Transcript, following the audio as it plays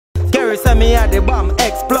Siri say me a the bomb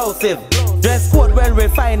explosive. Dress code well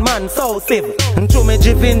refined, man, so sieve. To me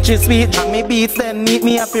Givenchy sweet, and me beats them neat.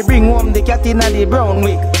 Me have to bring home the cat in the brown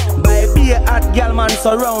wig. By be a hot girl, man,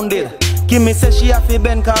 surrounded. Kimmy say she have to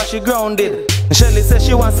bend cause she grounded. Shelly say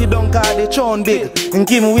she want sit down cause the throne big. And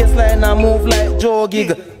Kim waistline and move like Joe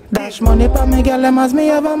Gig. Dash money pa me girl, them as me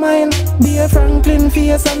have a mind. Be a Franklin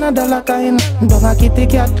face and a dollar kind. Down a kitty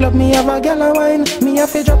cat club, me have a gal a wine. Me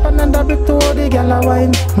have to drop another brick to all the gal a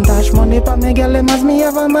wine. Dash money pa me girl, them as me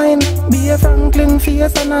have a mind. Be a Franklin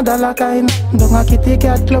face and a dollar kind. Down a kitty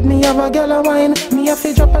cat club, me have a gal a wine. Me have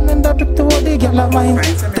to drop another brick to all the gal a wine.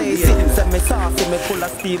 Stay sitting, send me saucy, me full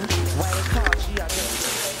of steam. Wild card, she a get.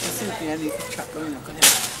 I need to chat on you.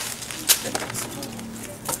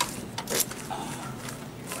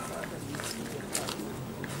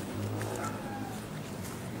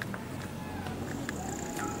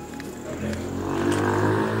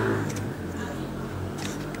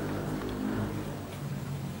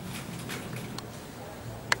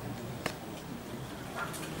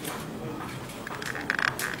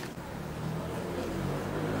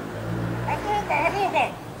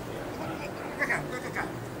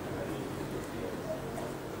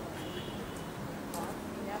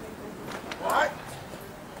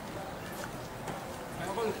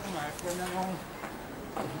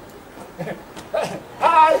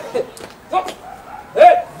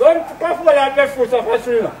 Hey, don't ficar fora da força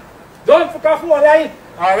fácil. Don't ficar fora aí.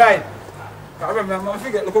 Alright. Cara, minha mão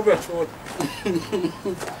fica no cobertor.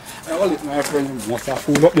 Olha, my friend, mostra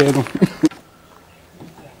food up there.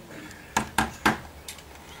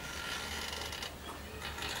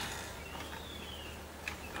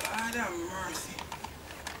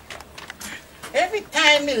 Every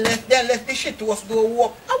time me left the shit was go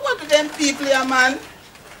walk. I want them people here, man.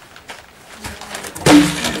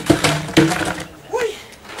 Oi.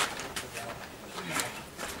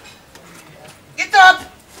 Get up.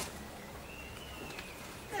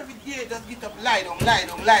 Every day just get up, lie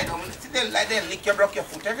down. Sit there like that, lick your broke your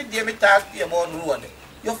foot. Every day me talk to you about road.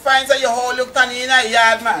 You find that your whole look in a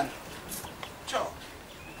yard, man. Sure.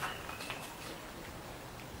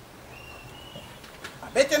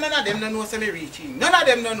 Better none of them don't know say me reaching. None of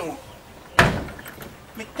them don't know.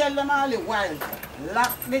 Me tell them all the while,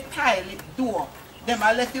 lock the tile door. Them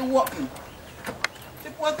I left it open.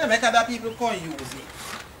 Suppose them make other people come use it.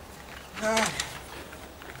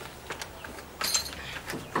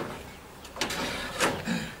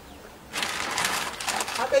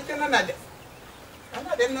 I bet you none of them. None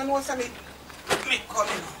of them don't know say me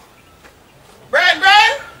coming. Bran!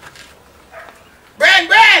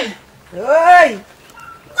 Hey!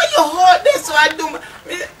 Why you hold this so I do?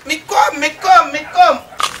 Me come.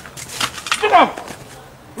 Come on.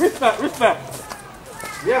 Respect.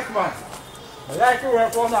 Yes, man. I like to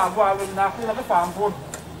work on that boy with nothing like a farm food.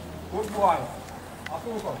 Good boy. I'll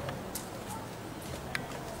come.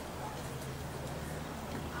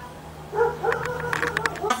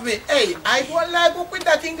 Hey, I don't like book with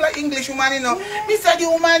that English woman, you know. Me said the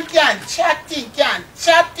woman can chat thing.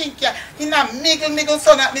 In a miggle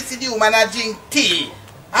son that me see the woman a drink tea.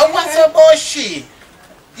 And what's about she?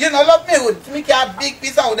 You know, love me wood. We can have big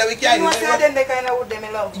piece out that we can use. They kind of wood them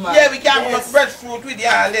in love, man. Yeah, we can make breadfruit with the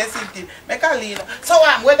all this thing. Make a lean. So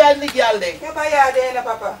whether the girl there? You buy your day,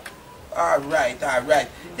 Papa. Alright.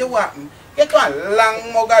 You want me? Get one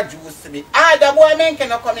long mug of juice to me. The boy man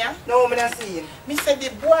cannot come here? No, I don't see him. Me said the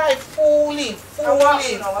boy fooling.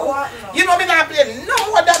 You know me not play no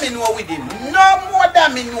more than me know with him. No more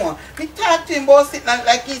than me know. Me talk to him about sitting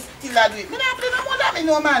like he's still a do it. Me not play no more than me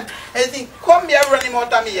know, man. I think come here run him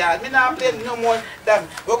out of me yard. Me not play no more than.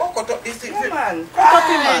 We go cut up this thing. Yeah, man. Cut up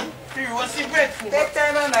him, man. You want to see breadfruit? Take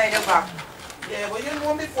time and line you back. Yeah, but you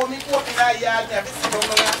know before me go up in that yard, me have to sit down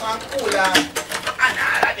and cool and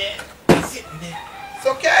all of them.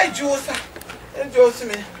 So okay, juice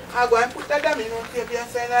me. I go and put that down in the paper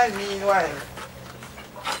and meanwhile.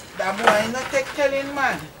 That boy not take telling,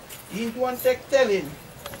 man. He don't take telling.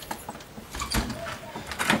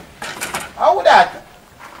 Who that?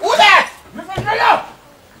 Listen to you.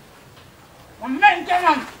 One man come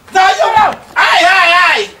on. No, you.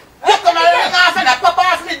 Aye. You come and ring off and pop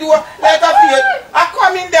off me door like a field. I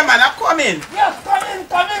come in there, man. I come in. Yes, come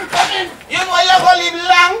in. You know you go live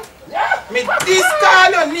long? Yeah. Me this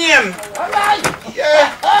call your name. Alright. Yeah.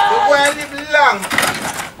 You go and live long.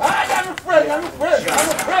 I'm afraid.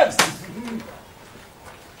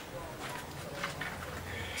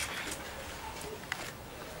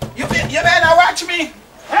 You better watch me.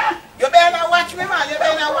 Huh? You better watch me, man. You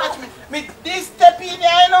better watch me. Me this step in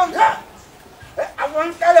there, you know. Yeah. I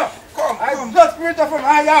want to tell you. Come. I just returned from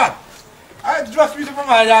my yard.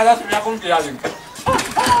 That's why I come to your link.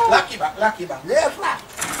 Lucky back, lucky back. Left back.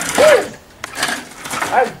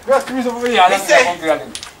 I just use over here.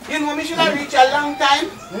 You know, me should have reached a long time.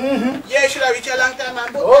 Yeah, should have reached a long time, man.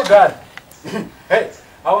 Oh, God. Hey,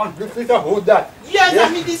 I want this to hold that. Yes,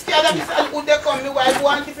 I mean, this guy that is all good. They come, me wife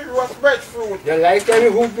want if it roast breadfruit. You like any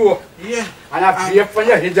hood too? Yeah. And I pay for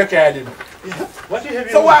your head, you carry him. What you have?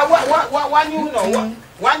 So, what you know?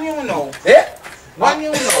 What you know? Eh? What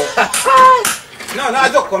you know? No,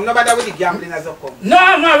 as I come, nobody with the gambling as I come. No,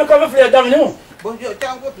 we come to play that new. But you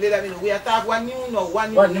can't go play that. We are talking one you know,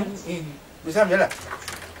 one new. Miss Amela,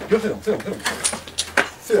 you sit down.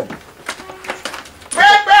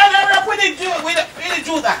 With the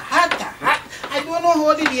juice, hot. I don't know how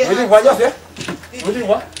it is. With the what you say? With the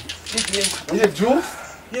what? With the juice?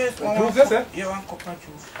 Yes, juice, yes, sir? You want cup of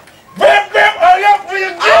juice? Bam, hurry up with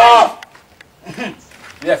the juice!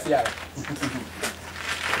 Yes, yeah.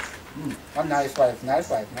 Nice wife.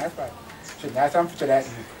 She nice and picture that.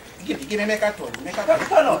 Give me make a turn. Make a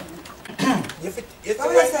turn. If it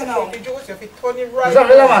turn it right.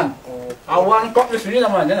 Man. I want cup this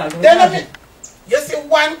man. Then you see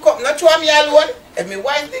one cup, not two of me alone. If my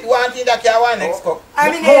wife did one thing that you want next cup. I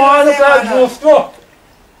mean, juice too.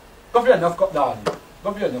 Go for enough cup, darling.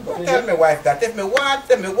 Go for enough. Tell my wife that if me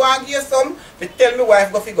want give some, me tell my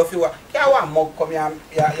wife go for what. You want mug come here,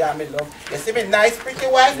 yeah, me love. You see me nice pretty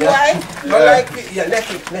wife, wife? You like it? Yeah, let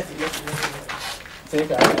it. Take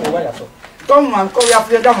it. Come man, come here,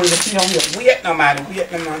 play down with the tea on here. Wait no man.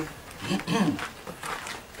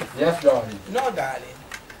 Yes, darling. No, darling.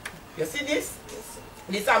 You see this?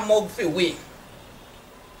 This a mug for we.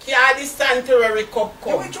 Can this sanctuary cup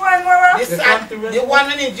come? Which one, Mara? The one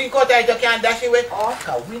when you drink out there, you can dash it away.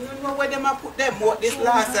 Oh, we don't know where them a put them out this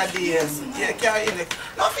last days. Yeah, can't hear it.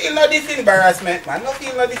 No feel no this embarrassment, man. No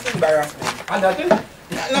feel no this embarrassment. And that is?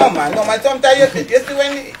 No, man. Sometimes you see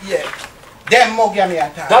when, yeah. Them mug me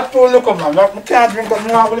attack. That too look up, man. I can't drink up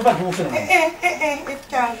now. What if I do for them? It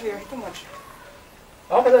can't hear too much.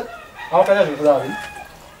 How can I do for that?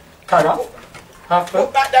 Cara?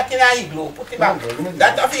 Put that in a igloo. Put it back.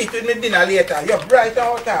 That of it with me dinner later. You're bright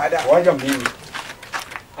out of that. What do you mean?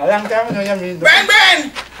 A long time ago you mean?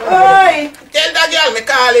 Ben! Oi! Tell that girl me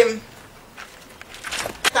call him.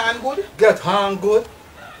 Hand good? Get hand good.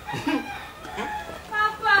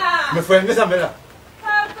 Papa! My friend, Miss Amela.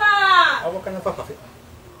 Papa! How can I fuck off it?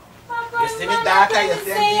 Papa, You see me daughter, you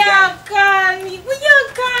see me call me. Will you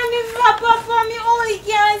call me Papa for me? Oh, you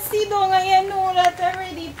can't sit down and you know that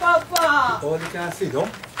already, Papa. All you can see,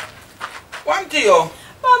 don't? One to you.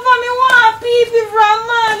 Papa, me want pee from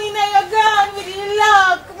morning and you're gone with the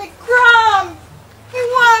lock, me cramp. Me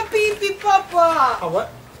want pee, Papa. How what?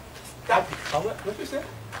 What you say?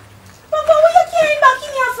 Papa, will you carry back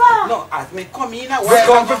in your farm? No, as me come in a We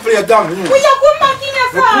come to play down. Will you come back in your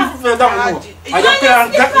We farm? come to play down. And you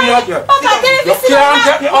can't get me out here. Papa, tell me You sit can't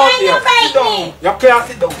get me down. out When you here. bite me. You can't.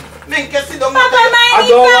 Sit down. Make you sit down. Papa, I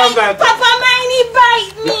mind don't he want bite. that. Papa, mind he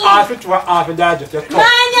bite me. You ask it to half a digest. You talk.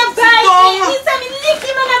 Mind you bite me. He said me lick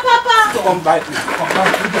him on a Papa. Come bite me.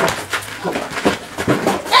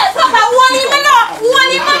 Yes, Papa, hold him on up.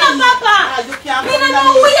 Hold him on up, Papa. You can't Me don't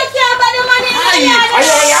know who you care about the money in the yard. Are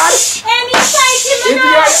you a yard? And he fight him Is on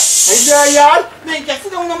there up. a yard? Make you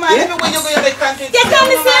sit down, no man. Everywhere you go, you make content. You tell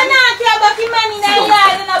me say you not care about the money in the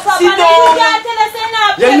yard and a Papa. Sit And down. you can't tell us you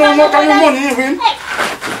not You care know about what kind the of money. money you win? Hey,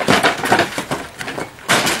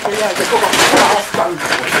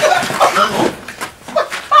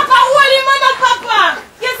 Papa, hold him on up, Papa.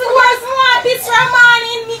 Yes, the worst one, this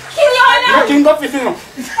Ramani, me kill you You now. can go fishing now.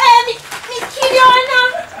 Hey, me kill you now.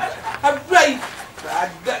 I'm right.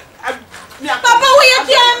 Papa, where you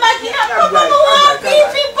came back in? Papa, me want pee,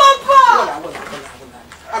 Papa.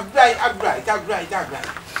 I'm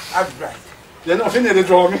right. You're not finna to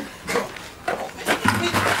draw me.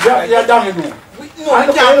 You're down with me. No,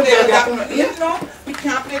 we can't play that. No, we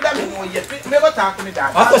can't play that anymore yet. Never talk to me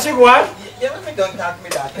that. After she go out, Yeah, when me don't talk to me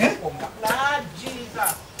that. Nah,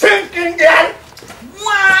 Jesus. thinking girl.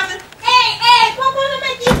 One. Hey, Papa, no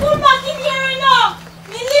make you come back in here now.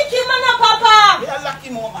 Me lick him on up, Papa. Me a lucky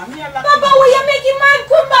mama. Me a lucky Papa, mama. will you make him man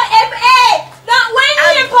come back? Hey, don't wait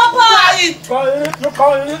here, Papa. Right. You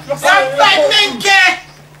call it. That's right, Minky.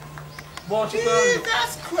 Jesus.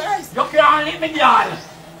 Jesus Christ. You can't leave me, girl.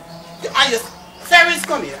 Are you serious?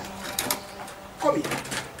 Come here. Come here.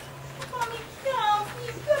 Papa, me can't pee.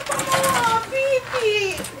 Papa, I want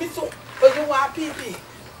pee. Me so. But you want pee?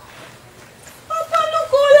 Papa, look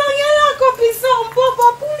how long you lock up in something, Papa.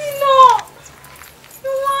 Pull it up. You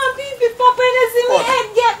want pee, Papa, and you see me head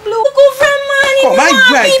get blue. Look how from money. Come, Me I'm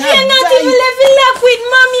want right, pee. I'm You're not right. even level up with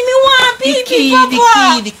mommy. Me want pee,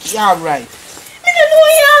 Papa. The key. All right. I don't know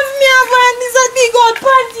you have me have this dig out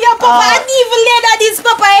panty, Papa. I need even leather this,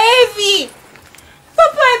 Papa, heavy.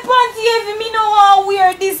 Papa, panty heavy, me no want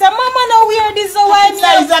wear this. Mama no wear this, so why me?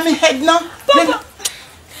 Size on me head now.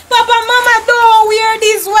 Papa, Mama don't wear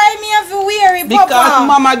this, why me have to wear it, Papa? Because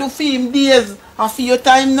Mama do film days. I feel your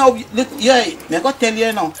time now. Yeah, me go tell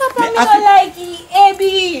you now. Papa, me don't like it,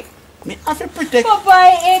 Abby. Me have to protect.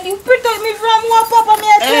 Papa, Abby, protect me from what, Papa? Me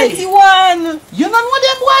at 21. You don't know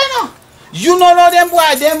them boy now. You don't know them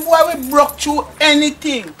boy. Them boy will broke through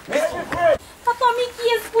anything. Papa, me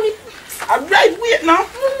case fully. I'm right, wait now.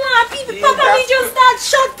 Mama, people, Papa, me just that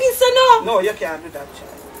short piece, no. No, you can't do that.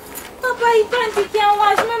 Papa, you panty can't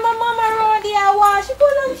wash. My mama around there wash. She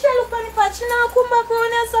pull on shell up on the pot. She now come back around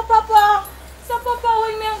here, so Papa. So Papa,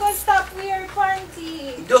 when me go stop wearing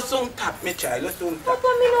panty? Just don't tap me, child. Just don't tap. Papa,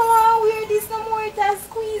 me no want to wear this no more. It has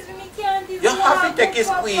squeeze me. Can't this. You have to take a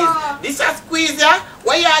squeeze. This a squeeze, yeah?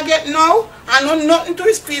 What you get now? I know nothing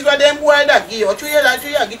to squeeze what them boy that give you. 2 years and 2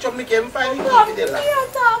 years, get you make him find it. Papa, me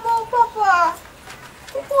can't talk about Papa.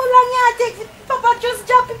 Pull on here, take it. Papa, just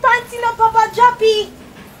drop the panty now, Papa, drop it.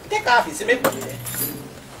 Take off it, see me put it.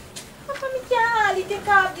 Papa, me can't hardly take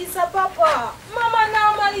off this, Papa. Mama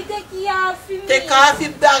normally take it off for me. Take off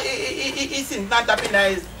it, it's not up in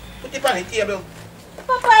eyes. Put it on the table.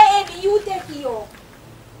 Papa, Eddie, you take it off.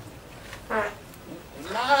 Lord.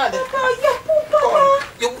 Papa, you put Papa.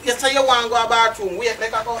 You say you want to go to the bathroom. Wait,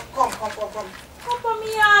 let her go. Come. Papa,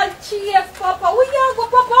 me all chief, Papa. Where you go,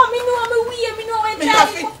 Papa? Me know me way, me know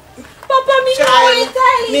entirely. Papa, me know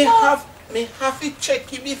entirely. Me have to check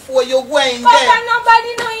it before you go in Papa, there.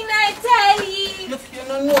 nobody know in Italy. Look, you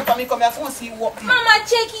don't know for me come here and see what. Mama,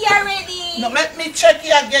 check it already. No, let me check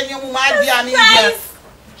it again. You must be an idiot.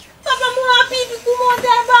 Papa, I'm happy to come out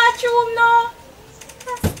the bathroom now.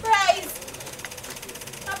 Surprise.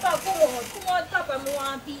 Papa, come on, Papa, I'm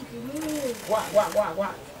happy to move. What?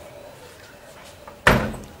 Papa,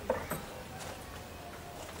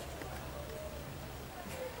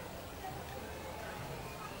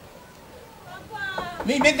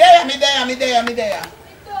 Me there. I'm done.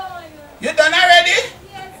 You done already?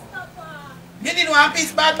 Yes, Papa. You did one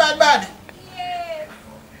piece bad. Yes.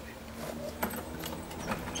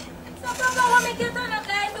 So, Papa, want me to turn up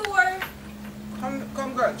the door?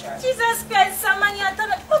 Come girl, child. Jesus Christ, someone you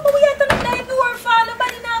turn up. Papa, we have to turn up the door for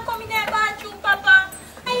nobody now come in the bathroom, Papa.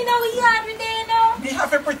 I know we are there now. Me have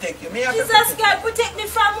to protect you. Jesus Christ, protect me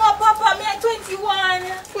from what, Papa? Me at 21.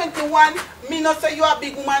 21. Me not say you a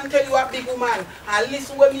big woman, tell you a big woman. And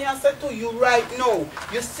listen what me I say to you right now.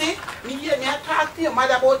 You see, me I talk to your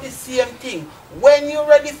mother about the same thing. When you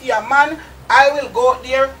ready for your man, I will go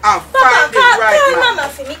there and find the right call man. Mama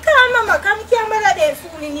for me. Call Mama. Come here, mother there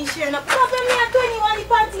fooling this year. Papa, me at 21, the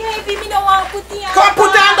panty heavy. Me don't want to put it on. Come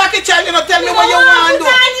put on back the child, you know, tell me what you want to do.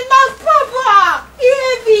 Put on the back, Papa.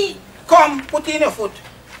 Heavy. Come, put in your foot.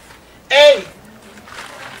 Hey.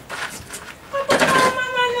 Papa,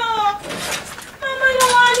 Mama no. Mama no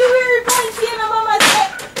want to wear the panty and Mama say.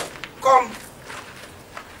 Come.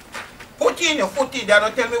 Put in your foot in there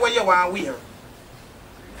and tell me what you want to wear.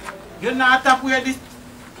 You not have to wear this.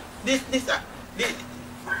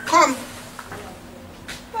 Come.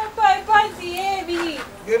 Papa, the panty heavy.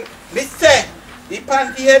 Me say, the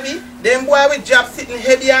panty heavy, them boy will job sitting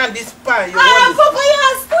heavy on this pan. Papa,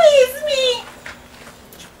 you squeeze me.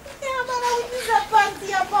 Yeah, Mama, we need a panty,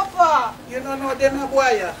 Papa. You don't know them a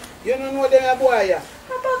boy. You don't know them a boy.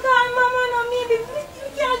 Papa, call Mama no, maybe we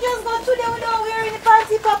can't just go to them without wearing the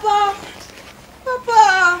panty, Papa.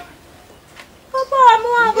 Papa, I'm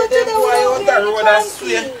going to go to them without wearing the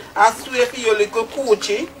panty. I swear for you little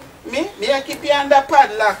coochie. Me I keep you under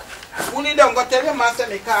padlock. Only don't go tell your man say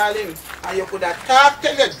me call him. And you could have talked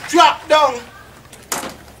till you drop down.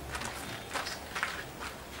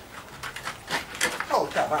 Oh,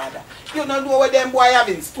 Tabada. You don't know what them boy have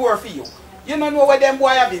in store for you. You don't know what them boy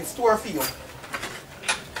have in store for you.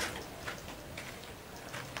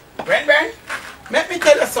 Bren, let me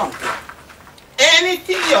tell you something.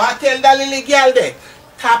 Anything you tell that little girl there,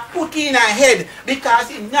 tap put in her head because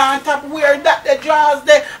he not tap wear that the drawers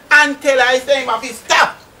there until I say him have to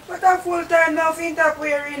stop. But I'm full time now, ain't up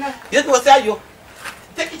wearing. You know say you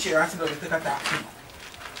take a chair and sit down and take a talk.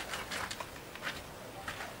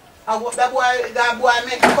 I hope that boy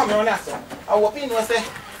make you come around that son. I hope he know say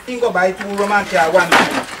he go buy 2 Roman car 1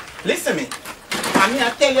 time. Listen me. I mean I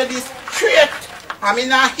tell you this straight. I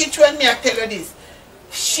mean I hit when me I tell you this.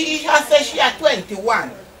 She has said she at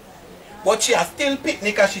 21. But she has still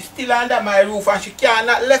picnic and she's still under my roof and she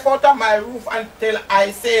cannot left out of my roof until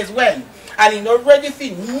I says when. And he not ready for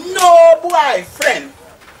no boyfriend.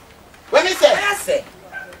 When me say, I say,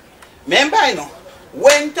 remember I know,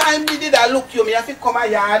 When time me did I look you, me have to come a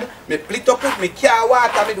yard, me split up with me car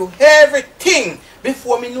water, me do everything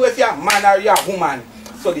before me know if you're a man or you're a woman.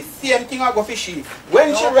 So the same thing I go for she.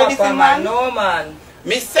 When she ready for man, no man.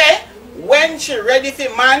 me say, when she ready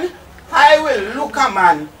for man, I will look a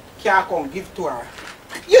man, can come give to her.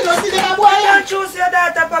 You know see them a boy? You don't choose your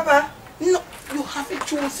daughter, Papa. No, you have to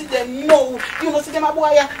choose them no. You know see them a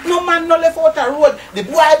boy? No man no left out the road. The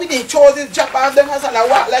boy with the choices drop off them as and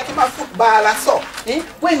walk like him a footballer so. Eh?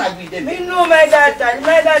 Where am I with them? Me know my daughter.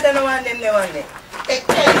 My daughter no want them, they want them.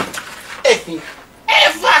 If me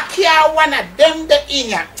ever care one of them the in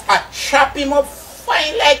here, I chop him up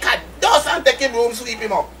fine like a dust and take him room sweep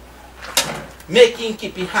him up. Make him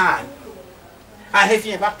keep his hand. And if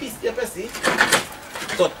you ever piss your pussy,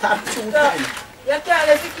 so tap 2 times. You can't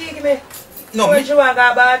let the key give me. No, when me. you want to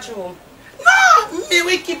go bathroom. No, me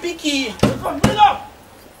will keep the key. Come, bring up.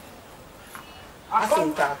 I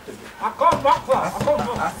don't talk to you. I come back, sir. I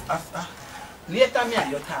come back. Later, me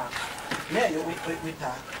and you talk. Me and you we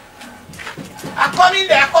talk. I come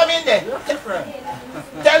in there. You're different.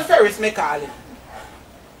 Tell Ferris me call him.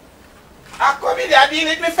 I come in there, deal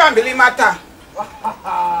with my family matter.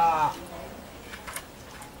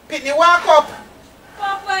 Pitney, walk up.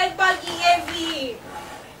 Papa is baggy heavy.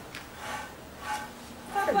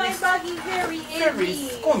 Papa is baggy very heavy.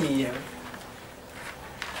 Ferris, come here.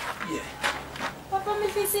 Yeah. Papa, me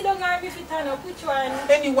fi sit down or me fi turn up, which one?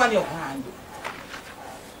 Anyone you want to do.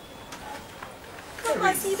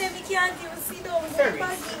 Papa, see them, me can't even sit down. Ferris,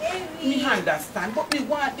 Baggy heavy. me understand, but we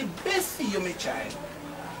want the best for you, my child.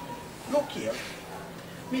 Look here.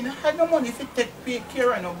 Me no have no money to take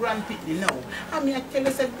care of no grandpitney now. And me I tell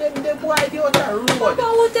you, say, them the boy they out the road. Papa,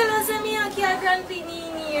 who tell us that me and care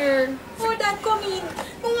grandpitney in here? How that come in?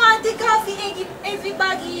 You want the coffee every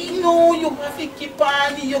baggy? No, you have to keep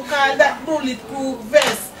on. You call that bulletproof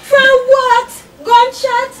vest. For what?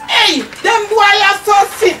 Gunshot? Hey, them boy are so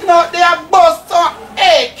sitting out there, bust up.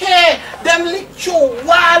 AK, them lick through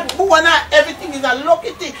wall, bone and everything is a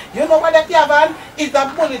lucky thing. You know what that you have on? It's a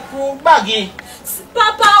bulletproof baggy.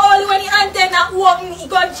 Papa, only when the antenna open, the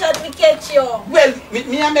gunshot will catch you. Well,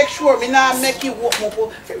 me I make sure me not make you walk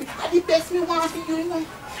more. That's the best me want for you, you know.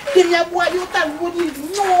 Give me a boy you can wouldn't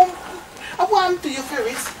know. I want to you,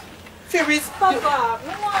 Ferris. Ferris. Papa, I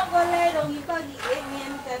want to go lie down the baggy heavy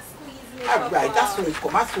and just squeeze me, Papa. Alright, that's soon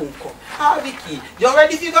come, that's soon come. How the key? You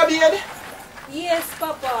ready to go bed? Yes,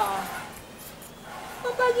 Papa.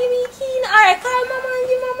 Papa, give me key. Alright, call Mama and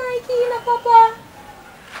give Mama a key, na, Papa.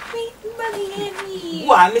 Make the baggy heavy.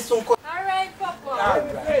 Go on, me soon come. Alright, Papa.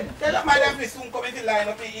 Alright. Tell her madam me soon come if you line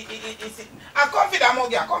up. I come for that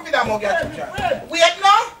mug, come for that mug, teacher. Wait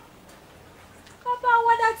now. Papa,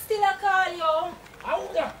 what that still a call you?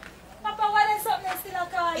 How Papa, what is something that still a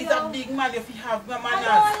call you? It's a big man if you have no I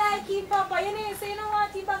manners. don't like him, Papa. You know, say you don't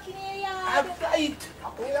want him back in your yard. Alright. Right.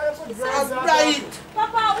 Alright.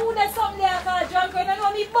 Papa, who does something there called drunk? You don't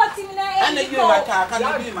know me butt him in the head. And then you never talk, and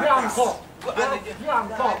then you never Yeah,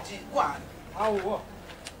 talk. Go on. How?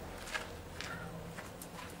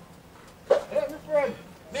 Hey, my friend.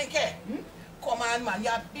 Minke, come on, man.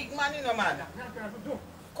 You're a big man, you know, man.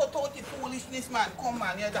 Cut out the foolishness, man. Come,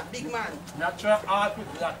 man. You're a big man. Natural art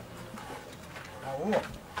with that. How?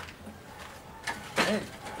 Hey,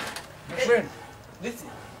 my friend. Listen.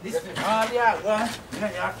 Yeah, one.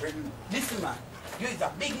 Yeah, friend. Listen, man. You is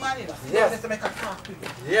a big man, you know. Yes. Let's make a talk to you.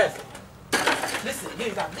 Yes. Listen, you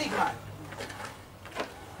is a big man.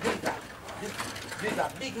 You is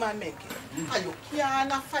a big man, Minke. And you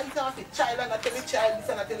can't fight off a child and not tell a child this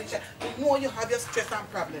and not tell a child. You know you have your stress and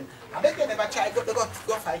problem. I bet you never try go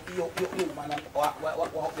fight your woman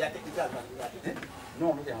or they take the advantage. No,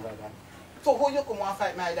 we can't fight that. So who you come and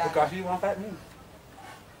fight my dad? Because he won't fight me.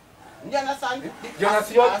 You understand? You not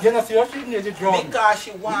see how she needs to drown. Because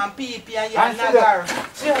she want pee and you And she nagar.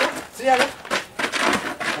 See her? I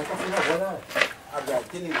can see her brother. I'm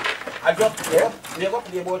telling you. I dropped here. We go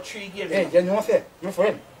play about 3 games. Hey, you know what I say? My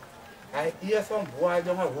friend. I hear some boy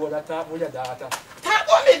down the road that talk with your daughter. Talk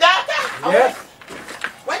on me, daughter? Yes.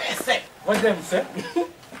 What they say? What them say?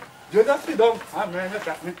 You just sit down. I'm ready to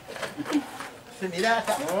chat me. See me,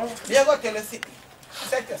 daughter? No. Me go tell you,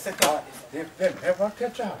 set your If them ever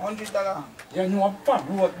catch her. $100. You know a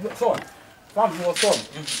family son. Family son.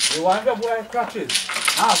 You want the boy crutches.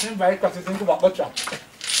 Ask him buy crutches into the butcher.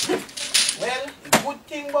 Well, the good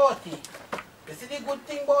thing about it. You see the good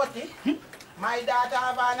thing about it? My daughter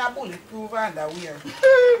have on a bulletproof underwear.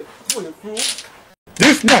 Bulletproof.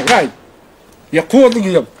 This not right. You're cold to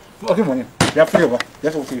give. Okay, money. You're flavor.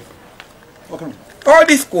 That's okay. Okay. All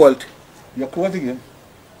this cold. You're cold to give.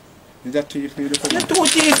 Is that teeth for you? The 2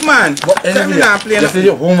 teeth, man. But Tell me anyway, not play you see nothing.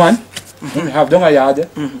 the woman, We have done a yard.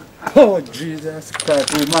 Oh, Jesus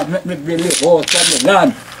Christ, woman, make me build the house on the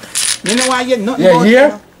land. You know why you're not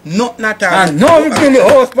here? Nothing at all. And now we build the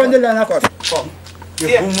house on the land. Come.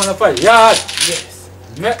 The woman of a yard. Yes.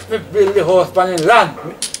 Make me build the house on the land.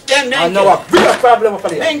 Then And now a big problem for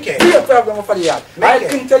the yard. Menke. Big problem for the yard. I Menke.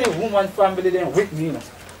 can tell you woman family then with me.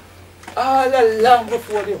 All along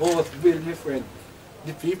before the house build, my friend.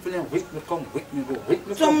 The people in with me come with me, go with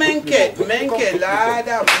me. So Menke, Lord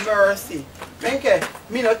have mercy. Menke,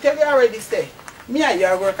 me not tell you already say, me and you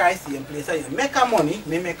work at the same place. You make a money,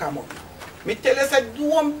 me make a money. Me tell you say,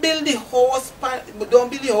 don't build the house on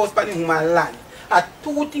the human land. At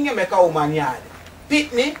two things you make a woman yard.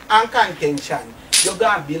 Pitney and contention. You go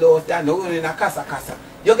and build house there, no in a casa.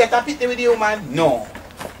 You get a pitney with the woman? No.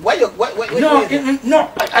 Why you No,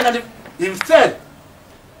 and instead,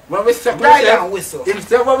 when we stuck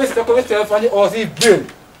instead when we stuck ourselves on the house he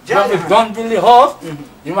build, when we done build the house,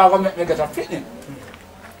 you might go make me get a fitting.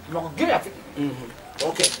 You might go give me a fitting.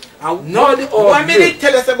 Okay. And now the house when me did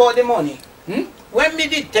tell us about the money? Hmm? When me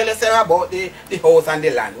did tell us about the house and the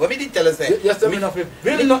land? When me did tell us yes, me not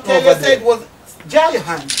tell over us it was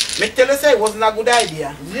giant. Me tell us it wasn't a good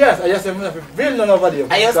idea. yes, I just say me not build none over there.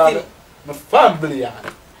 I still my family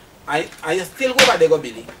yard. I still go back there go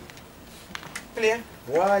Billy. Play.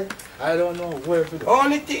 Why? I don't know where to do.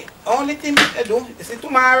 Only thing I do is see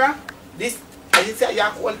tomorrow. This as you say you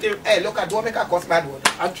have hold the hey look at don't make a cuss bad word.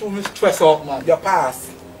 I threw me stress out, man. Your pass.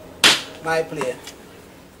 My play.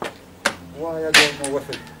 Why I don't know what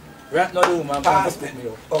to do. Right now the woman Pass can't put me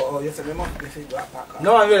out. Oh, you say me must be fit to a pack.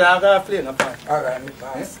 No, I'm really not gonna play no pass. Alright, me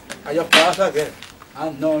pass. And you pass again.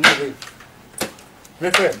 And no way. My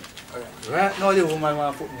friend, right now the woman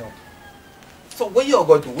want to put me out. So what you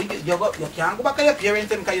go do? You can't go back to your parents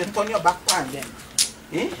because you turn your back on them.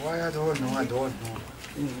 Eh? Why I don't know.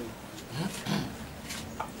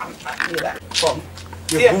 Come.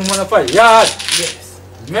 The woman of a yard. Yes.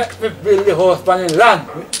 Make me build the house on the land.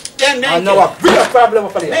 Then And now a big problem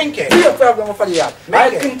for the yard. Menke. Big problem for the yard. I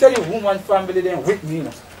Menke. can tell you woman family then with me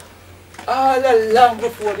now. All along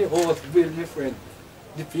before the house build, my friend.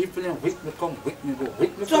 The people in with me come with me, go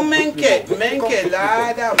with me. So Menke,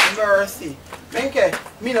 Lord have mercy. Menke,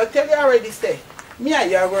 me not tell you already say, me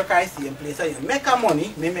and you work at the same place. So you make a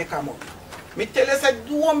money, me make a money. Me tell you say,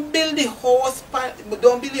 don't build the house on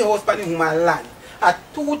the human land. At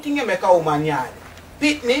two things you make a woman yard.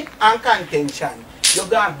 Pitney and contention. You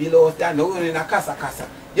go and build house there, no in a casa.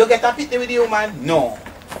 You get a pitney with the woman? No.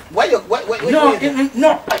 Why you No,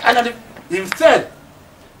 and instead.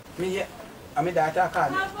 me I'm a daughter call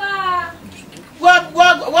me. Papa.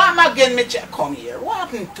 What am I getting me check come here? What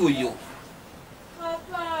happened to you?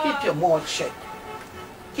 Papa. Keep your mouth shut.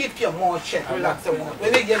 Keep your mouth shut. Relax your mouth.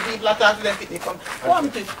 When they get people attack to them, they come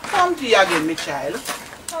to you again, my child.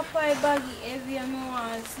 Papa, I baggy heavy and I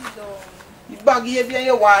want to sit down. You baggy heavy and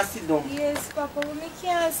you want to sit down. Yes, Papa, but I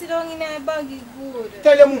can't sit down in a baggy good.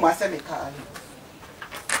 Tell your mama say me call him.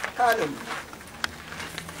 Call him.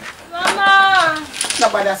 Mama!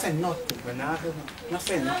 Nobody say nothing. No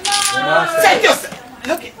say nothing. Mama! Say yourself.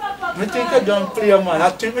 Look it. I think I don't play, man. I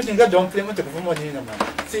think I don't play, I take for money,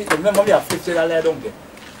 man. See, remember me, I $50 down there.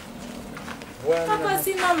 Papa,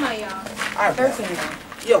 see Mama, yeah. Alright.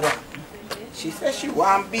 You what? She says she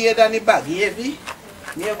want beer than the baggy heavy.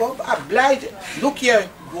 Me go oblige. Look here.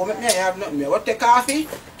 Go make me have nothing. Me go take coffee.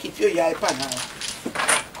 Keep your eye pan.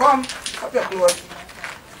 Come. Up your clothes.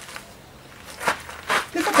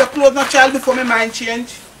 Pick up your clothes, no child, before my mind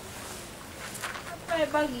change. Papa, I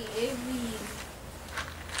baggy heavy.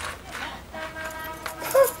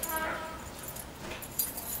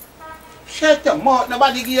 Shut your mouth.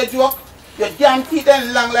 Nobody give you a joke. Your damn teeth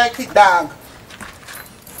them long like the dog.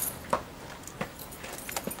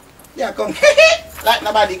 Yeah, come. Like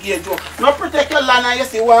nobody give you a joke. No protect your land and you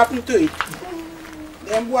see what happened to it.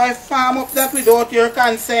 Them boy farm up that without your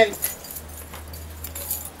consent.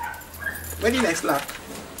 Where the next lock?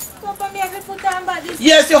 Papa, me have to put on back this.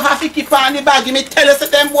 Yes, you have to keep on the bag. Me tell you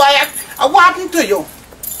that them boy, what happened to you?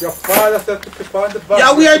 Your father said to keep on the bag.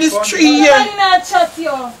 Yeah, we are this tree here. Nobody not chat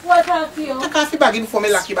you. What happened to you? Take off the bag before me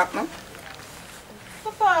lock you back now.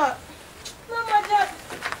 Papa, Mama just...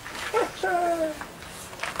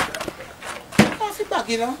 Take off the bag,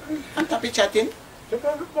 you know, and stop it chatting. Take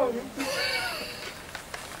on the bag.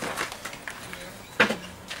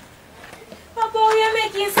 Papa, you're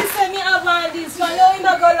making sister me have on this one. Now you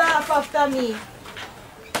not go laugh after me.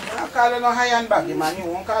 I call you no high hand bag, man. You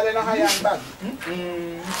won't call you no high hand bag.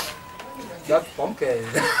 That's funky.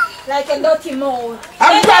 Like a dirty mouth.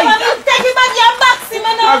 Alright. Take it back your box him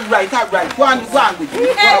now. Alright. Go on with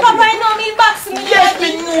you. Hey, Papa, I know me box him. Yes,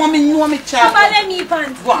 me know me child. Papa, let me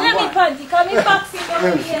panty. Go on, Let go me on. panty. Come me box him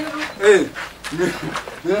over here now. Hey,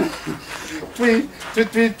 Tweet,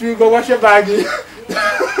 go wash your baggie.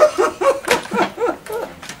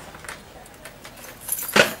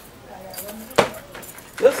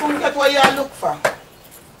 You soon get what you look for.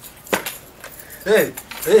 Hey.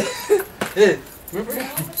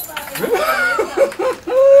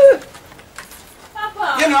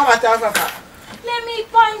 Papa, You know what, Papa? let me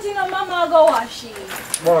panty now. Mama go wash it.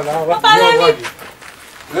 Boy, now wash Papa, let no me- baggie.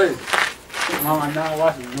 Hey, Mama now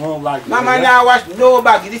wash no baggie. Mama now wash no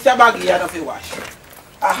baggy. This a baggy you don't feel wash.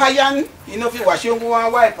 A iron, you know feel wash. You go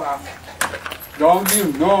and wipe off. Don't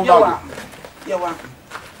give no You baggie. want? You want?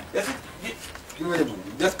 You see? Give me the money.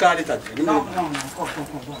 Just call it again. Give me the No. money.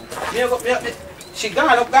 Me. She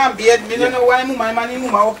gone up and bed. Me don't know why my money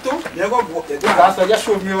move up to. Me go walk the door. That's why you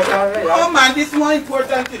showed me what I read. Oh man, this is more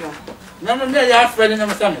important, you know. No, you have friend in the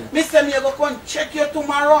family. Me say me go come check you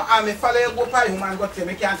tomorrow and me follow you go by human go tell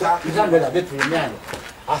me can't talk. You can't get a bit with me.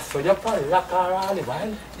 I saw your pal like all the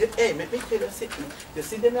while. Hey, me tell you something. You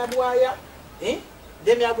see them a boy here? Eh?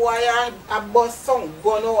 Them a boy here a bust some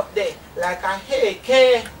gun out there like a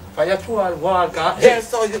AK. Fire to all wall car. Hey,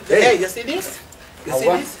 so you, hey, you see this? You see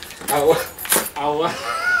this? I want.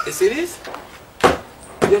 You see this?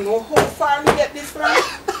 You know how far me get this from?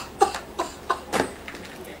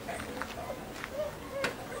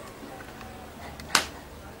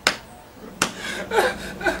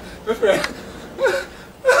 My friend.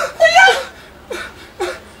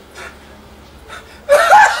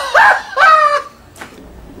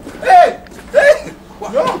 Hey!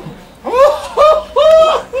 What? No.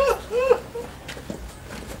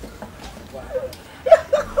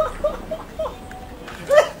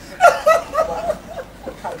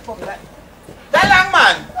 That long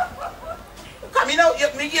man! Come in out,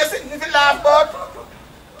 me hear something to laugh about.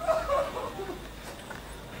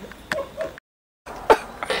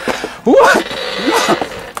 What?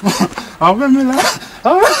 How many minutes?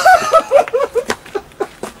 So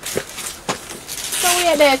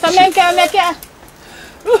we're there. So make it.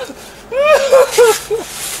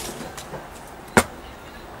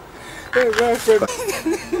 Hey, my friend.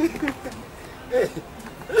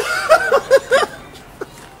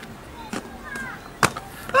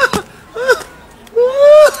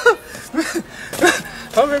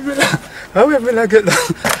 How many minutes get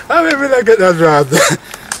that? How many minutes get that rod?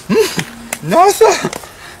 No, sir.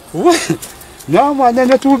 What? No, man,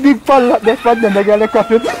 they're too big for that. That's what they're going to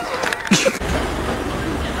cut it.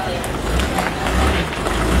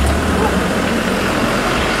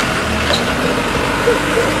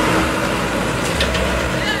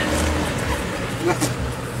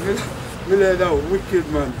 Me like that wicked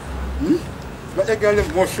man. But they can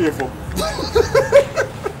live more shameful.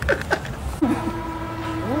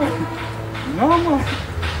 No, man.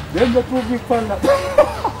 They're too big for that.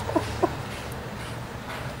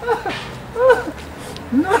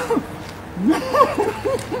 So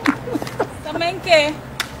Menke,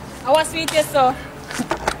 I was sweet you so.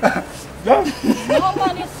 No. No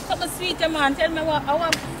man, it's something sweet man. Tell me what I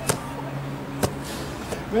want.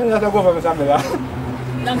 Me not go for me family.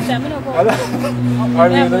 Long time I don't go. I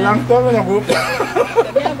mean, the long time I go. Me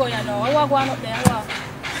I go you know. I want go on up there. I want.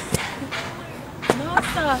 No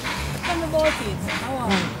sir. Tell me about it. I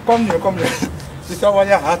want. Come here. This is one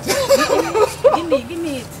your heart. Give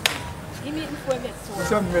me it. Give me it before I get sold.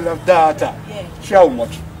 Some me love data. Yeah. She how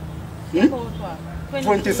much? About what?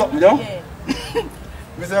 20 something down? Yeah.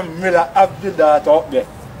 Me say me have the data up there.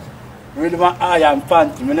 With my iron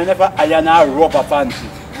panty. Me never iron a rubber panty.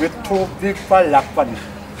 With two big fat lock panty.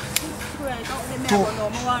 Right. Now let me go.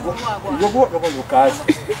 You go because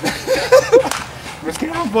we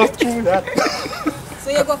can't bust through that. So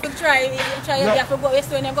you go to try. You have to go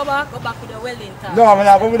west when you go back with the welding time. No, I'm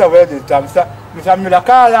not going with the wedding time. I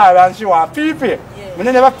call her and she want pee-pee. Yeah. I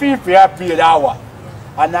never pee-pee, I pay the hour.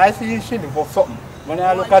 And I see she look for something. When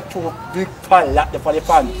I look at two big pal like the for the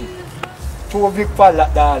panty. Two big pal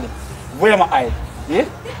like darling. Where my eye? Eh? I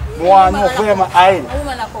want to know where my eye. A woman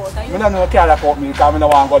like out. I don't know care about me because I don't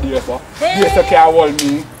want to go there, so. Yes, you can't hold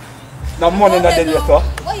me. No money not there, so.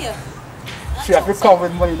 What you? She have to come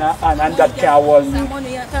with money in her hand and that can't hold me. Some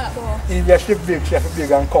money you talk about. If she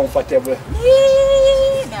big and comfortable.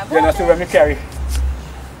 You You know, see when me carry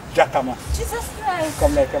Jackama. Jesus Christ.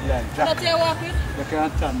 Come like a blind. Jack. That's you walk with? You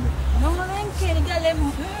can't stand me. No, I ain't kill the girl.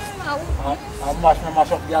 I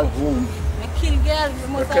mash up girl home. I kill girl. You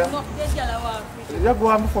must Okay. have not the girl I walk with. You go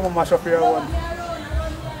on before I mash up your one.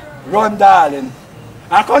 Run, darling.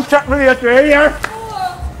 I can't check me here.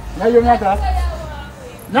 Now you not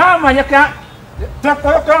no man, you can't. You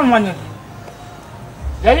can't manage.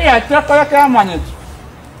 Yeah, you can't manage.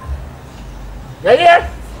 Yeah.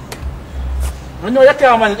 You know you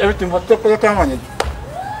can't manage everything, but you can't manage.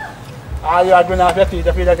 All you are doing after teeth,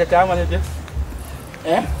 you feel like you can't manage it.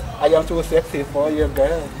 Eh? I am too sexy for you,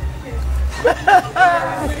 girl.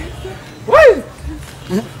 Why?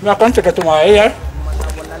 I'm going to get to my ear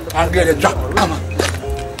and get a drop. Come on.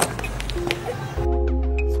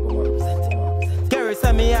 Gary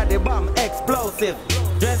said me had the bomb explosive.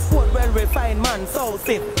 Dress code well refined, man, so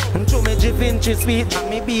stiff. To me Givenchy sweet and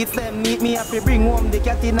me beats them neat. Me have to bring home the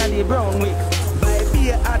cat in the brown wig. By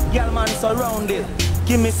beer at girl man surrounded.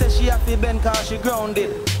 Kimmy say she have to bend cause she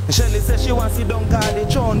grounded. Shelly say she want to down cause the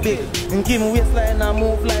throne big. And Kim waistline and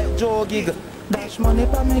move like Joe Gig. Dash money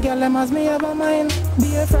pa me girl them as me have a mind.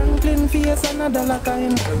 Be a Franklin face and a dollar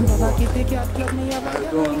kind. Baba kitty cat club me have a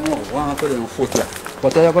I don't know, I want to put it on foot here.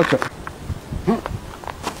 But I got to.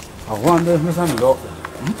 I wonder if I'm low.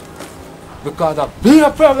 Because a bigger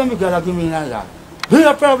problem you gotta give me in that.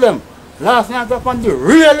 Bigger problem. Last night I got on the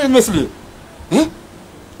really mislead. You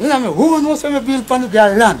know me, who knows when me build on the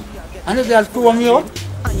girl land? And the girl throw me out?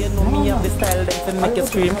 and you know me have the style that to make you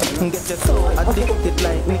scream. Get your soul addicted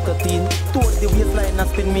like nicotine. Towards the waistline and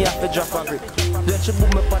spin me off a drop a brick. Then she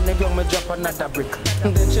boom up on the ground, me drop another brick.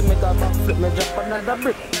 Then she make a backflip, me drop another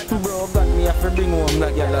brick. Bro got me have to bring home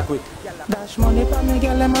that girl quick. Dash money pa me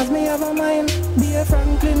girl, them as me have a mind. Be a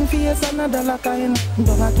Franklin face and a dollar kind.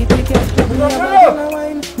 Don't a kitty cat, me have a dollar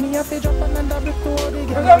wine. Me have to drop another brick to all the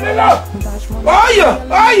girl. Dash money. Are you?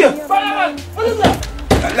 What is that?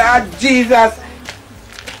 Lord Jesus.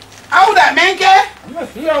 How that man care?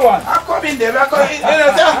 I come in there, I come in there,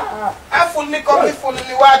 I full me come with full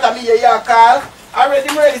the water, me here call. Already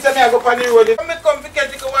ready, so me I go on the road. I come to get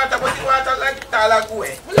the water, but the water like it all go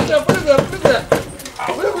away. Put it there.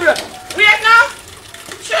 Wait now?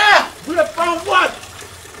 Sure. Put it on what?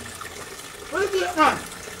 What is it, man?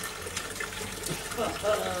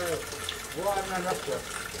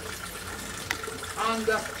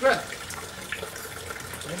 Under stress.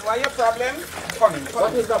 What is your problem?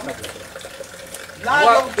 What is that, man?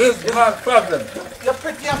 What is my problem? You're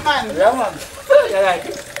pretty man. Yeah, man. You like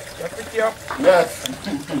it? You're pretty up. Yes.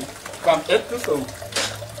 From 8 to 2.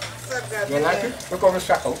 You like it? Look on the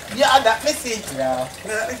shackle. Yeah, that me see. Yeah.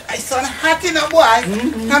 I saw hot in a boy.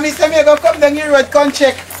 And me say me go come down the road, come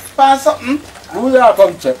check for something. Who you are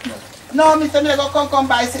come check me? No, me say me go come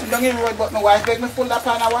by sitting down the road, but my wife beg me full up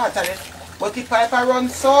on water. But the pipe run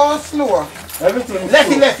so slow. Everything is Let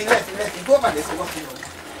it. Go over there, so go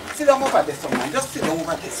sit down over there, man. Just sit down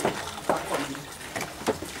over there.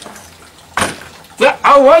 Yeah,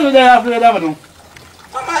 how are you there after that, man?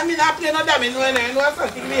 I mean, I play no damn, you know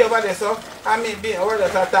something me over there, so I mean, being over there,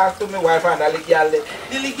 so I talk to my wife and the little girl. The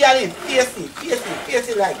little girl is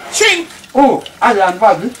fiercey like chink. Oh, I am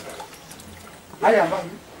bad.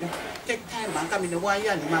 Take time, man. Come in the one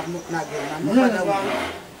year, man. Not again,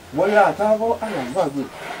 What you are talking about? I am bad.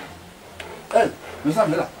 Hey, Mr.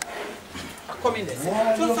 Miller. Come in there.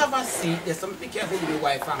 Just have a seat. There's some picture of your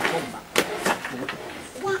wife and come back.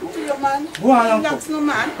 What to your man? That's no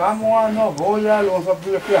man. Come on, no. Boy, you alone for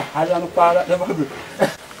break here. I am father. Never be.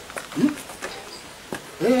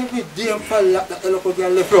 Every damn fella that the local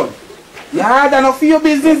girl left front. Yeah, that's not for your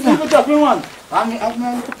business. You talk me one.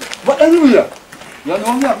 But anyway, you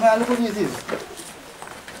know me, I look at this.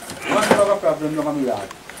 One bag of problem in my yard.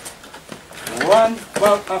 One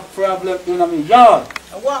bag of problem in my yard.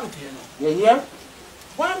 What do you know? You hear?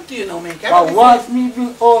 What do you know, man? But once me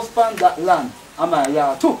will husband that land, I'm a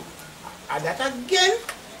yard too. And that again?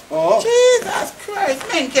 Oh. Jesus Christ,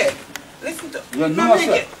 man. Listen to you know,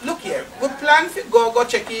 sir. Look here. We plan to go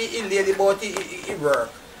check the lady about the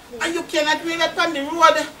work. And you cannot wear that on the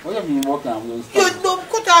road. What do you mean walking on those? You don't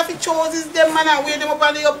cut off the choices them man and wear them up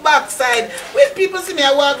on your backside. When people see me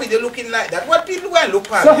I walk with you looking like that, what people going to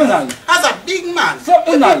look at me? As a big man, what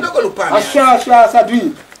people going to look at me? A short a do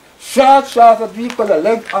it. Short a do it because the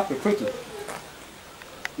legs are pretty.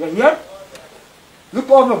 You hear? Look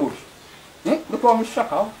over the bush. Look over the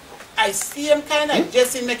shackle. I see him kind of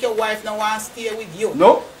dressing make your wife now want to stay with you.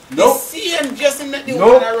 No. You see him dressing make the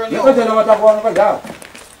woman around you. You tell them what I want to go.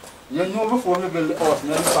 You know before we build the house,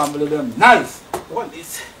 and the family them nice. What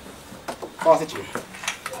is? Pass it you.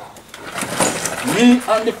 Me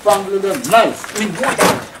and the family them nice. Me know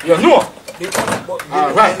that. You know?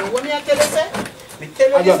 Alright. You know what I tell you, sir? Me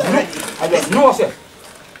tell you this already. I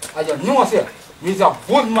just know, sir. He's a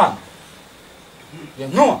good man. You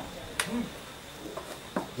know?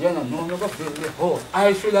 You don't know me go build the house.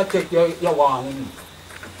 I should have taken your warning.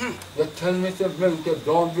 You tell me to make you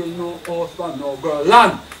don't build no house for no girl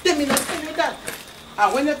land. Let me not tell you that.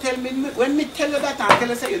 And when you tell me, when me tell you that, I tell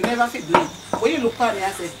you say you never fit do it. When you look at me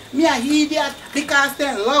and say, me a idiot because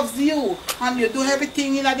they loves you and you do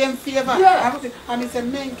everything in them favor. Yeah. And me say,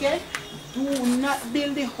 Menke, do not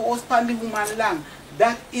build the house for the woman land.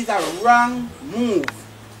 That is a wrong move.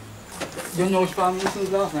 You know which family this is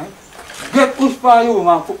last night? Get push for you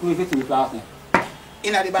man, put me fit last night.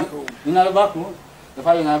 In the back room. In the back room? If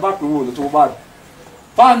I in the back room, it's too bad.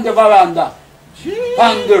 Find the veranda.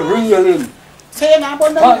 Find the railing. Say now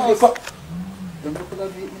about the house. Then you could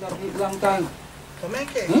have beat me that long time. So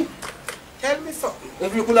Menke, tell me something.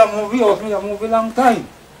 If you could have moved the house, me have moved a long time.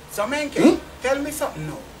 So Menke, tell me something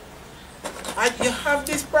now. You have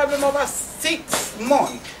this problem over 6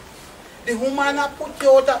 months. The woman has put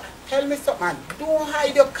you out. Tell me something. Don't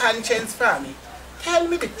hide your conscience from me. Tell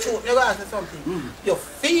me the truth. Never ask me something. You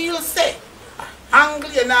feel sick. Hungry,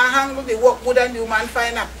 you're not hungry. They work good and the woman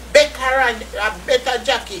find a better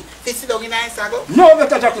jacket. They sit down in a saddle. No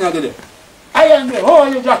better jacket than today. I am the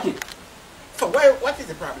whole jacket. So what is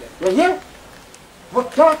the problem? You hear? We're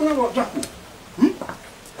talking about jacket.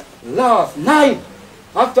 Last night,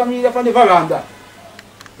 after me left on the veranda,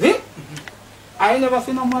 I never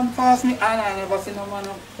seen no man pass me, and I never seen no man.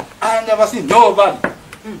 I never seen nobody.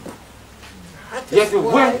 Yes, you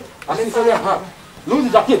went. I see so they have.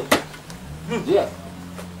 Lose the jacket. Yeah.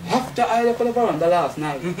 After I left on the veranda last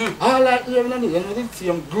night, all I hear in the you know, see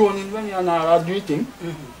him groaning when you're not doing thing.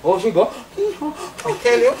 How she go? I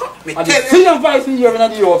tell you. I see him voice in here in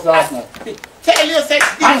the house last night. Tell you, say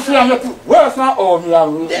And she am looking worse than all me are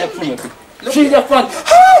next to me. She the front.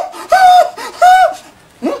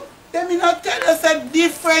 Let me not tell you, say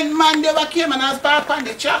different man never came and asked back on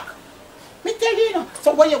the truck. Me tell you, now.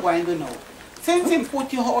 So what you going to do now? Since he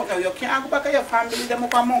put you out now, you can't go back to your family, them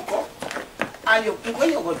up a monk up. And you, what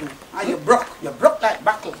you going to do? And you broke. You broke like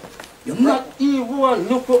buckle. You not even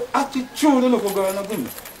look at attitude the little girl not give me.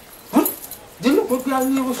 The little girl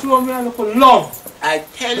never show me a little love. I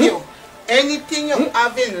tell you, anything you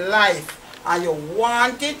have in life and you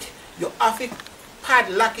want it, you have to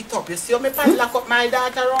padlock it up. You see how me padlock up my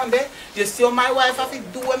daughter around there? You see how my wife have to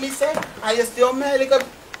do what me say? And you see how my little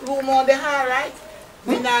room on the hall, right?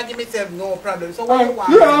 Me not give myself no problem. So what you want?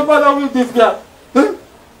 You don't bother with this girl.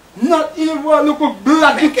 Not even a little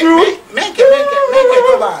black Make attitude. it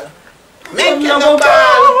no ball. Make it no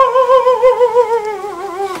ball.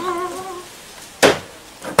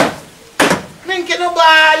 Make it no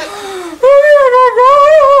ball.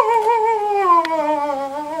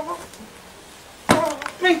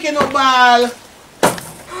 Make it no ball.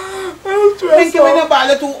 Make it no ball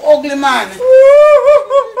to ugly man.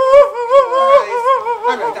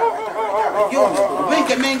 Alright.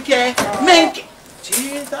 Make it.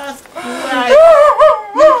 Jesus Christ.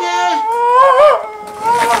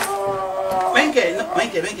 Menke.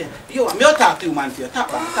 You want me to talk to you, man? Tap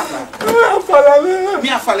back. Follow me. Me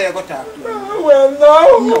a follow you, go talk to you. Well,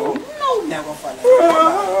 no. No, never follow you.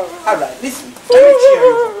 Alright, listen. Let me cheer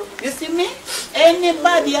you. You see me?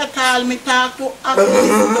 Anybody at all me talk to, I can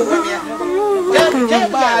listen to what you have.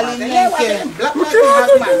 Just balling, Menke. Black man,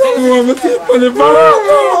 You want me to keep on the bar?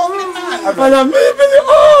 Follow me,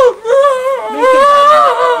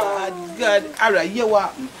 God, alright, you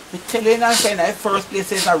what? Me tell you now, saying that first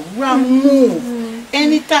place is a wrong move.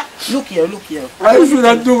 Anytime, look here. I should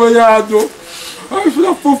have done what I do. I should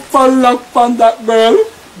have put padlock on that girl.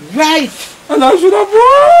 Right. And I should have.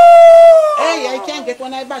 Hey, I can't get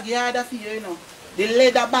one I baggy harder for you, you know. The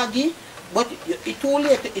leather baggy, but it's too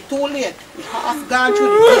late. It has gone through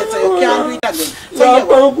the gate, so you can't do it again. So I'm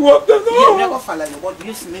going to go up there now. Yeah, I'm never follow you, but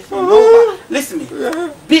listen me. Listen me.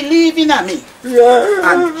 Believe in me.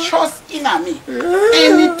 And trust in me.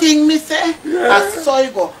 Anything me say, that's so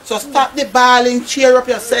you go. So stop the balling, cheer up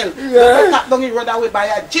yourself. Stop down the road away by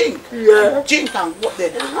a jink. Jink and go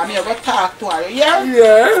there. I'm here to talk to her. Yeah?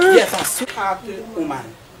 Yes, I still talk to the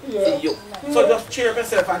woman. See you. So just cheer up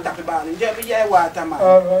yourself and tap the ball. You just be your water, man.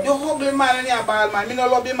 You ugly man and you're ball, man. Me no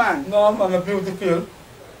love you, man. No, man, I'm beautiful.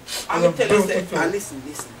 I'm tell you, listen.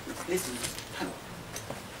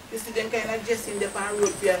 You see them kind of just in the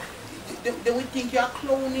road here. They will think you're a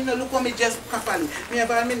clown, you know. Look at me just properly. Me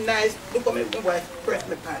have me nice. Look at me, my wife press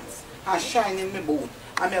my pants and shine in my boot.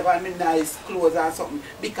 And me have me nice clothes or something.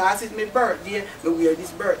 Because it's my birthday, me wear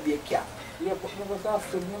this birthday cap. Yeah, but you was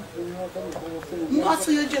asking me. No, so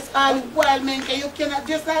you just all wild man, you cannot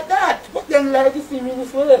just like that. But then like you see me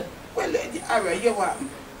this way. Well, alright, you what?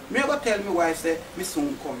 Me go tell me why say me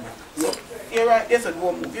soon come back. Look, you're right, there's a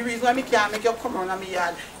no move. The reason why me can't make you come around my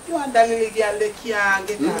yard, you want that little girl that can't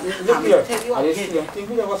get her. Look here, I think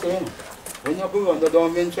you never say When you go on,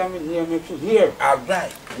 don't mention me name you here.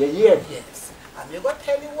 Alright. You hear? Yes. I'm going to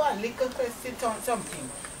tell you one little question on something.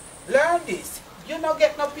 Learn this. You don't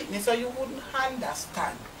get no fitness so you wouldn't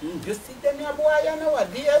understand. You see them here boy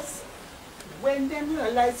nowadays, when them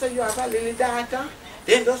realize that you have a little daughter,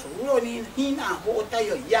 they just run in and out of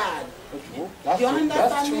your yard. You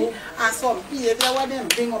understand me? And some behavior what them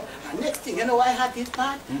bring up. And next thing, you know why I had this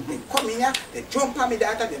part? They come in here, they jump on me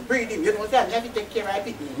daughter, they breed him. You know what I never take care of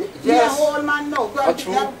it. Yes. Yeah, old man now, go and pick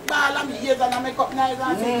that ball of me ears and I make up nice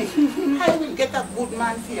and say, I will get a good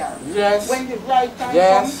man here. Yes. When the right time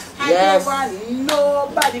comes, I don't want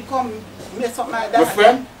nobody come mess up my daughter. My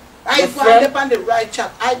friend? I go on the right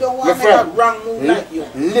track. I don't want to make a wrong move like you.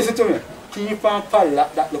 Listen to me. Keep on pal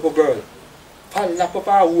like that little girl. Pal like up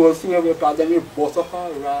our whole swing because then you bust up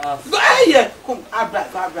her ass. Yeah. Come,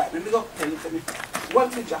 alright. Let me go tell you to me. One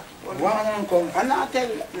picture. One come. And I'll tell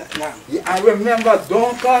you now. Yeah, I remember,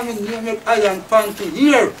 don't call me name it iron panty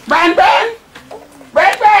here. Ben!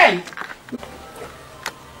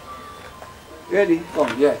 Ready?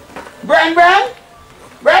 Come, yeah. Ben!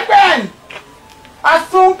 I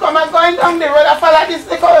soon come and going down the road. I follow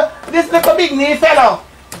this little big knee fellow.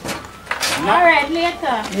 Alright,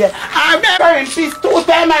 later. Yeah. I remember him. She's 2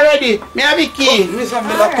 times already. Me have a key. Mr.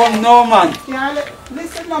 Miller, come now, man. Yeah,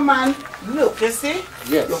 listen, no man. Look, you see?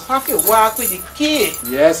 Yes. You have to walk with the key.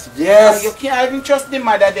 Yes. You can't even trust the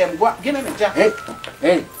mother them. Go, give me the jacket.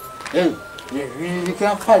 Hey. You really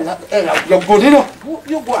can't fall like that. You're good, you know?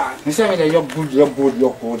 You go on. Mr. Miller, you're good. You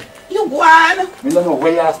go on. I don't know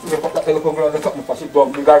where you are still up that little girl and something for she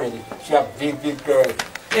done big already. She a big girl.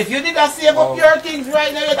 If you did not save up your things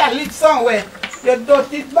right now, you'd have live somewhere. You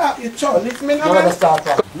don't it back, you chow. Listen me now, man.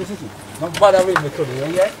 Listen to me. Don't bother with me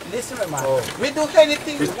today, yeah? Listen me, man. We do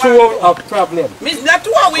anything it's two a problem. Me not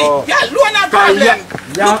two we. Yeah, alone a problem.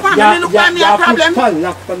 Look at me a problem. Pal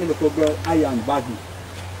lock for me little girl iron baggy.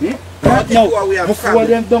 Now, before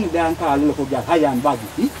them down there and call little girl iron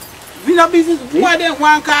baggy. We no business. Why they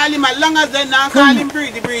want to call him as long as they not call him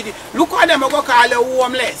breedy. Look how them go call you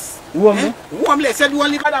homeless. Homeless. Said you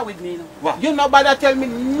only bother with me. What? You no bother tell me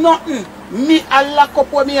nothing. Me I lock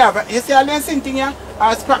up what me have. You see I same thing here?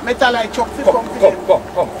 I scrap metal like chuck to come.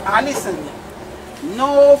 And listen.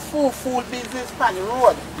 No fool business on the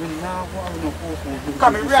road.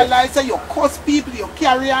 Come and realize that you curse people, you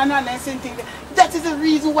carry on and same thing. That is the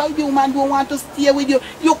reason why the woman don't want to stay with you.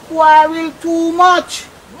 You quarrel too much.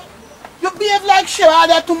 You behave like shit,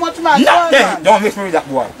 that too much, man. Don't mix me with that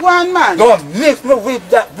boy. One man. Don't mix me with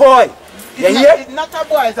that boy. It's not a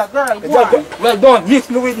boy, it's a girl. Well, don't mix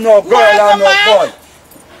me with no girl or no boy.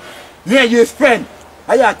 Me and you friend.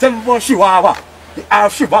 I tell me about Chihuahua.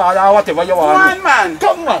 Chihuahua or whatever you want. One man.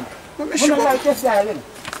 Come on. I'm not like this guy.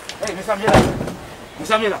 Hey,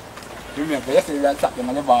 Mr. Miller. Remember, yesterday I sat them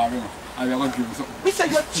on the bar and we are going to give you something. We say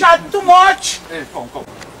you chat too much. Hey, come.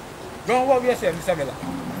 Don't worry yourself, Mr. Miller.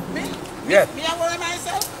 Me? Yes. Me I worry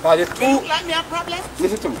myself? But the You two, look like me a problem?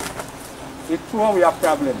 listen to me. The two we have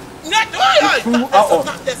problem. Not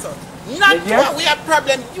Not we have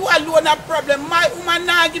problem. You alone have problem. My woman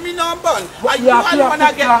now give me no bun. And you alone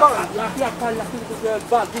get bun.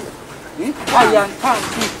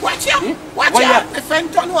 Watch ya. Watch ya. The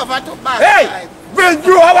fence turn over to back. Hey! Bill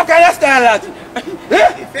Drew, what kind of style that?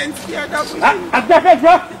 The fence scared up with him. I'm definitely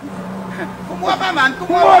bro. Come over, man.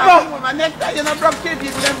 Come over. Next time you don't drop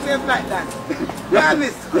KBs, them place like that.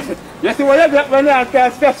 Promise. You see what you get when you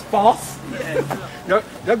can trespass? Yes.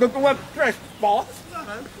 You're going to want trespass?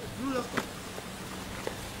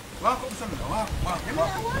 Walk up, Samuel. Walk up.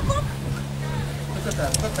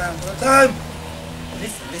 Good time.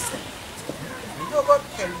 Listen. You're going to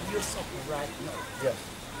tell you something right now. Yes.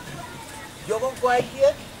 You're going to go out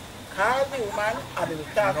here, call the woman, and they will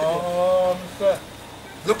talk to you. No, sir.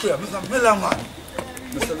 Look here, Mr. Miller, man.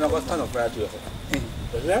 Mr. Miller, stand up right here.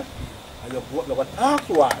 Yeah? And you're going to talk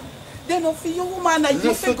to her. They don't feel you, woman, and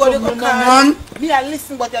you feel going to call me. I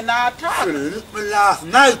listen, but you're not talking. She licked me last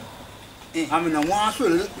night. I mean, I want you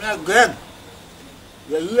to lick me again.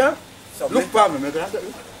 You hear? So look for me, make it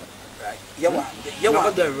happen. Right. You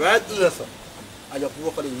want the right listen. I just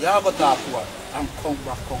walk for the yard to talk to her and come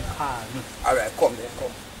back, come call me. Alright, come there,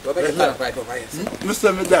 come. You better stand right over here.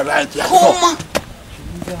 Mr. Miller, right here.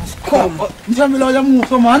 Come. Mr. Miller, you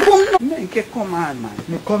move, man. Come on, man.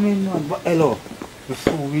 Me come in, man, but hello.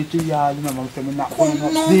 Before we do yard, you know, I'm not coming up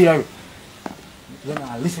there. You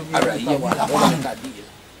know, listen to me. Alright, you want that deal.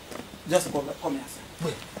 Just come here, sir.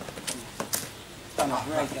 Wait. Stand up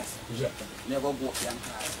right here, sir. Yeah. Never go up there and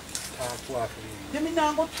talk to her. You mean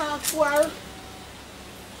now go talk to her?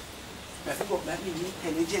 If you go back, you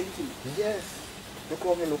intelligent to me. Yes. Look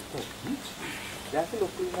how me look too. You have to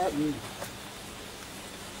look clean like me.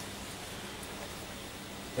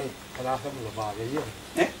 Hey, tell us some love, you hear?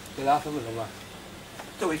 Eh? Tell us some love.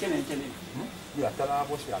 So we can tell him. Yeah, tell us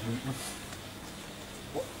what you are beating.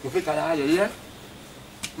 You fit tell us, you hear?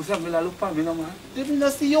 You say me look for me no man. Did me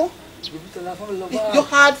not see you? You fit tell us some love. You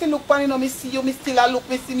hard to look for me, no, me see you, me still a look,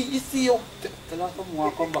 me see me, you see you. Tell us some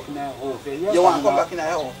want to come back in our house. You want to come back in our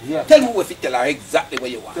house? Yeah. Tell me if you tell her exactly where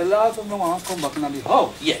you want. Tell us some want to come back in the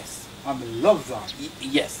house. Yes. And me love that.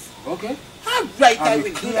 Yes. Okay? Alright, I will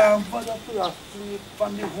do that. I'm going to sleep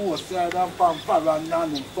on the horse side and from Farron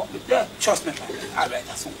and fuck me there. Trust me, man. Alright,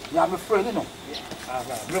 that's all. Yeah, I'm a friend, you know. Yeah.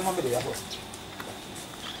 Alright, bring me there, boy.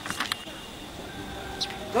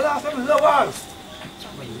 Tell us some lovers.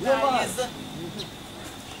 Lovers.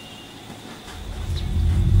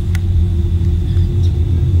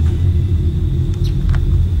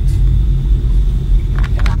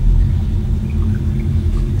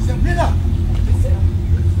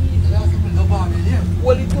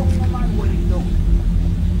 Hold it down, man, hold it down.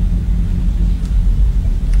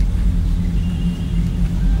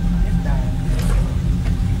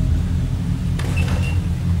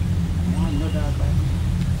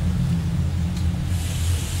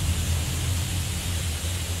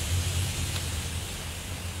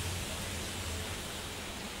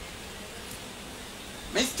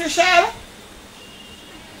 Mr. Shell?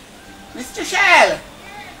 Mr. Shell?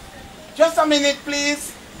 Just a minute,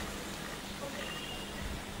 please.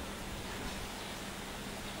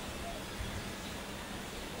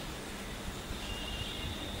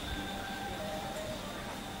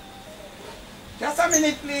 Just a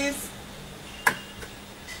minute, please.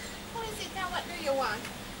 Who is it and what do you want?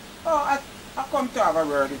 Oh, I come to have a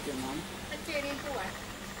word with you, man. Pertaining to what?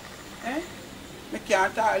 Eh? I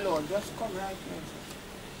can't talk alone. Just come right here.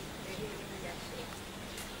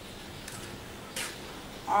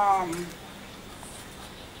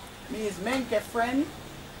 Me is Menke friend.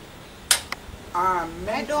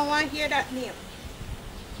 I don't want to hear that name.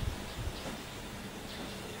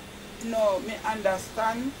 No, me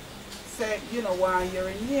understand. Say, you know, want to hear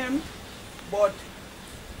a name, but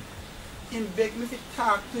him beg me to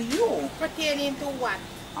talk to you. Pertaining to what?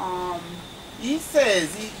 He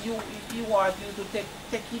says he wants you to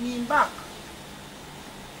take him back.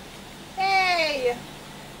 Hey!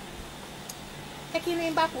 Taking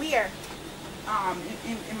him back where?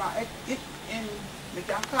 We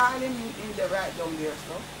can call him in the right down there,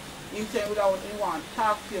 so. He said without he want to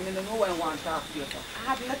talk to you, I don't know when he want to talk to you, so.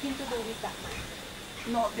 I have nothing to do with that, man.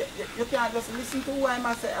 No, you can't just listen to what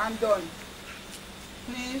I say and done.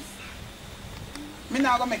 Please. Me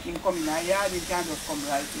not gonna make him come in our yard, he can't just come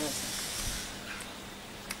right here.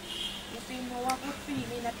 If you know what good for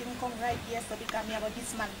me, nothing come right here, so because me have a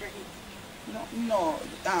dismantle it. No,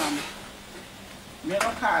 me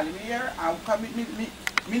don't call him here, and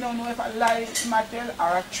me don't know if a lie matter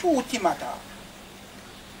or a truth matter.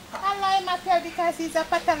 A lie matter because he's a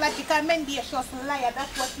pathological mendacious liar,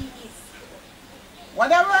 that's what he is.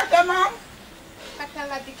 Whatever the ma'am?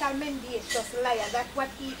 Pathological mendacious liar, that's what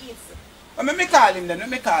he is. Well, let me call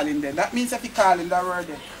him then, That means if you call him that word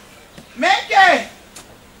then. Menke!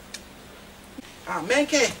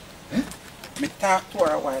 Menke! Me talked to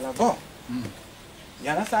her a while ago. You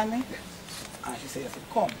understand me? Yes. And she said if you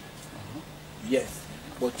come. Yes.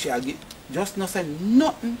 But she'll just not say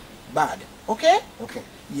nothing bad. Okay? Okay.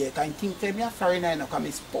 Yeah, I think tell me a sorry now because I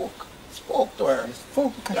spoke to her.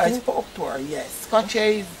 I spoke to her, yes. Because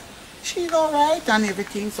she's alright and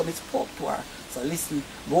everything, so I spoke to her. So listen,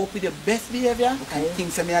 go up with the best behavior and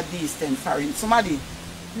things that me are decent for somebody.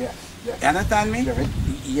 Yes. You understand me? Yeah.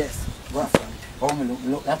 Yes. Go for it. Oh, me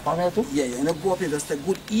look that panel too? Yeah, you know, go up and just say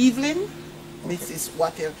good evening, Mrs.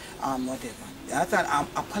 Whatever, whatever. You understand?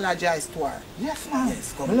 Apologize to her. Yes, ma'am.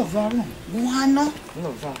 Yes, come I love that, man. No one, no? I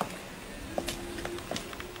love that.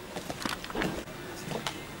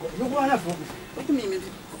 Look what I have. What do you mean?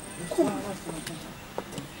 Come on.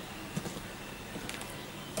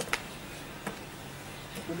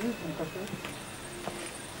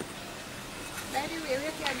 By the way,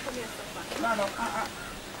 where can come here so far? No.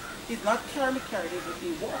 It's not carry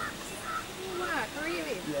everything walks. What,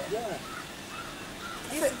 really? Yeah.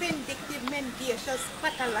 This vindictive, mendacious,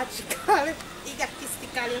 pathological,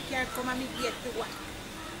 egotistical, you can't come and mediate to what?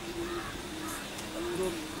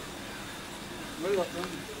 I love them.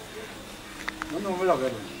 No, I love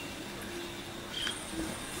them.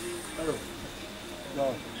 Hello. No.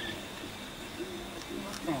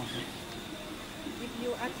 Give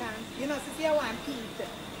you a chance. You know, since you want teeth.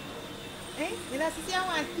 Eh? You know, since you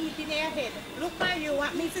want teeth in your head. Look how you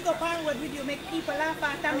want me to go on road with you, make people laugh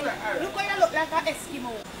at me. Look how you look like an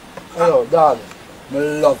Eskimo. Hello, darling. I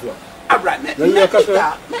love you. Alright, let me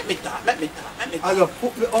talk. I just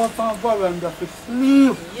put me out on veranda to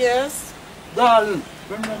sleep. Yes. Darling,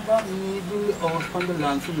 remember me build the house on the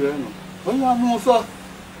land today, you know. When you know, sir,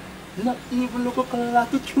 not even look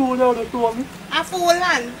like a true out of me. A full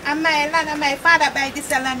land, and my father buy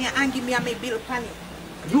this land and give me a bill pan it.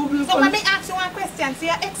 You will So let me ask you one question. So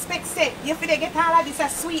you expect say you feel they get all of this a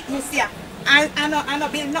sweetness here and I no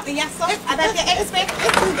build nothing yourself? And that you expect?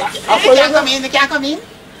 You can't come in, you can't come in.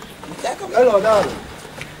 Hello, darling.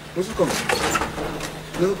 Listen to me.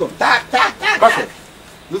 Listen to me. Talk.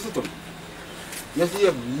 Listen to me. You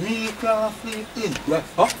see, me can't sleep in. Yeah.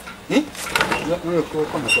 Huh? Let me go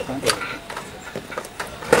come and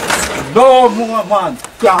no more man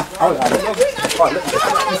can't.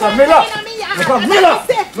 Mr. Miller. Mr. Miller.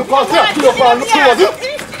 Look out here. Look out here.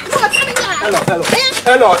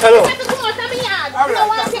 Hello.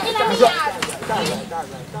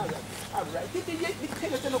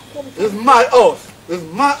 It's my house. It's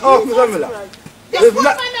my house, Mr. Miller. It's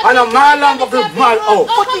not, and a my land, but it's my house.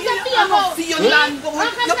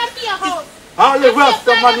 All the rest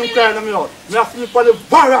of man in kind of me house. I sleep on the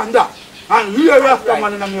veranda. And you the rest of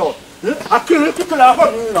man in my house. I kill the people off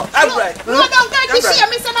of me, you know. Alright. No, don't get this shit.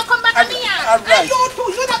 Me say no come back to me yard. And you too,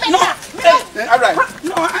 you know better. Alright.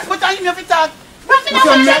 No, but I have to talk. But me no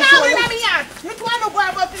come to me yard. You two want to go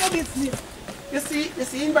about your business. You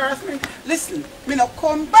see embarrassment? Listen, me no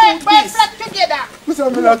come to Bird this. flock together. Mr.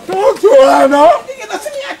 Miller, talk to her now. You not see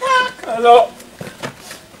me attack. Hello.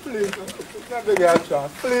 Please, let me get a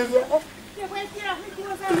chance. Please, please,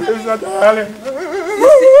 darling.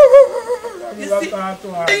 You see,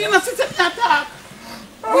 then you not see me attack.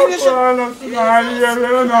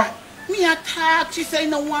 Me attack, she say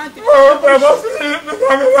no want it.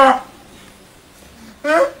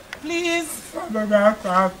 Please. I'm not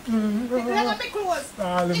going to please. Let me close.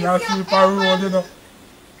 Darling, I sleep on the road, you know.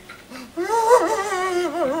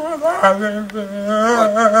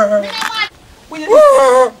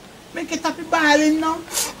 Make it happy balling now.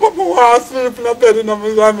 But I want to sleep in a bed in my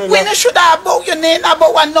family. When you should have about your name,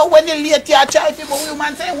 about one now when you late you try to but you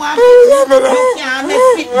man say one. You can't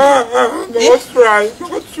make it. No,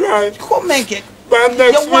 try. Come make it.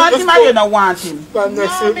 You want him or you don't want him? No, me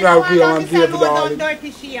don't want to load down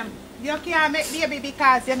dirty shame. You can't make baby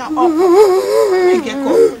because you're not up. Menke,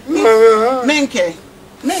 come. Menke.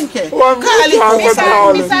 Call it.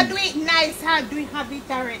 Mr. Do it nice and do it have it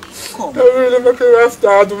already. Come. I really make a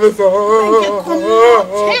start to me, so. Menke, come.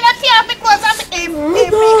 You don't care because if me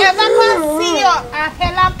ever come see you at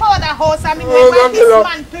Helen Powder House and me never this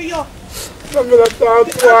man to you. Let me talk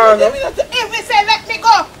to her. If me say let me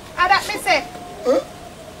go, and that me say.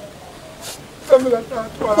 Let me talk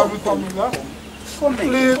to her, Mr. Miller. Come,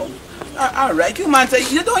 please. Alright, you man say,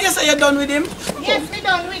 you don't say you're done with him? Yes, me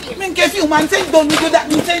done with him. Menke, if you man say done with you, that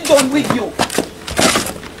means say done with you.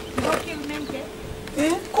 Don't kill Menke.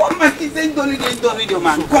 Come man, he say done with you,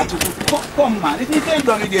 man. Come man, if he say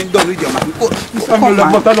done with you, done with you, man. Come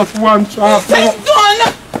man. But I just want chance. Say done!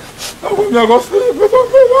 I'm going to go sleep with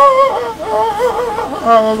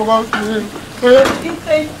I'm going to sleep. He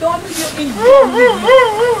say done with you, done with you.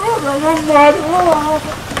 I'm mad.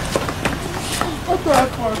 Attack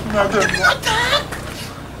for me again. Attack?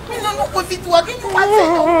 I don't know what it was. You want to say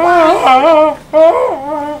no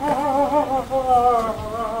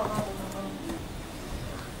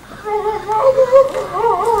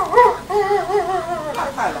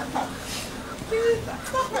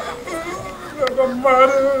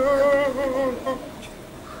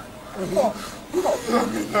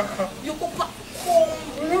You go back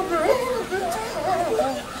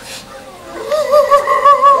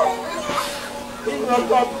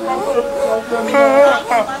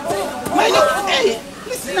hey,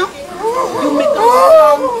 listen now. You make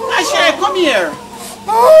Asher, come here.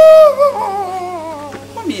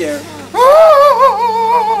 Come here.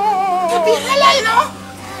 You be hella, you know.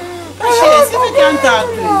 Asher, see if you can talk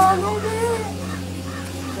to him.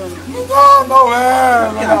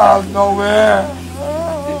 Nowhere.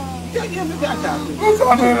 You can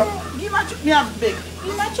talk to him. Give me a big.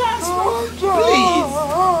 Give me a chance. Please.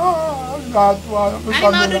 I'm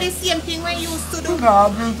going to do the same thing we used to do. No,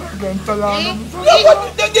 I'm going to tell her.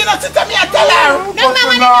 You not sit me and tell her. No, man,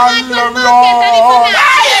 when you want to market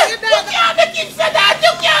and if you not, you can't make him say that.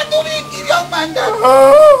 You can't do it, young man. I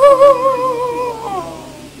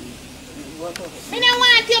don't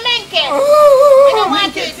want you, Menke. I don't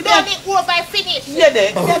want you. It's done it over, finish. Yeah,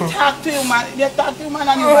 they talk to you, man. They talk to you, man,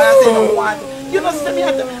 and you man say no want. You know, see me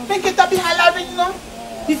at the Menke to be hollering, no?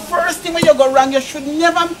 The first thing when you go wrong, you should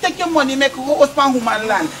never take your money make house from woman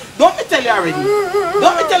land. Don't me tell you already.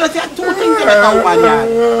 Don't me tell you there are two things to make a woman yard.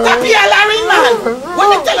 Tap your Larry, man. When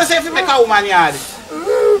me tell you say if you make a woman yard.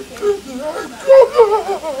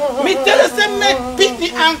 Me tell you say make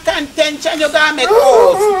pity and contention you gotta make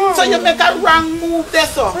house. So you make a wrong move there,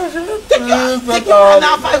 so. Take your hand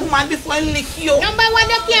off a woman before I lick you. Number one,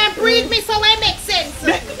 you can't breathe me, so it makes sense.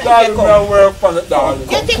 Darling, I work for it, darling.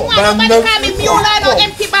 You think one nobody call me mule or no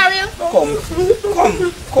empty barrel? Come,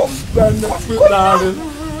 Darling.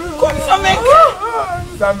 come, so make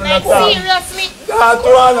Like seriously. That's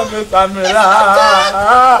one of me,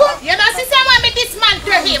 Tamila. You know, sister, I want me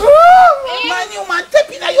dismantle him. man, you man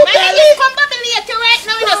tapping at your Man, belly. you come back later right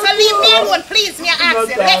now, you know, so leave me alone, please, me ask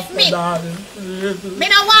you. Left me. Me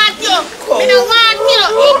don't want you. Me don't want you.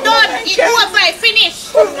 It done. It over. It finished.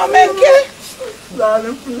 Come on, make it.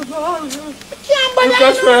 Darling, please, darling. Can't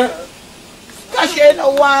bother. Cause she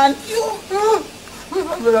don't want you. That's Me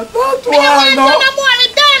don't want you no more.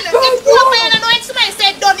 It done. It's over. You know, when somebody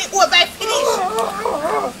said done, it over. It finished.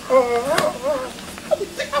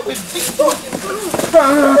 I will beat you.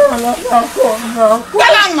 one. Go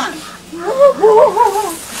along, man.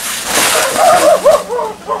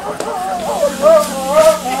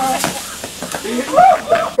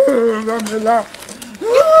 Tamila.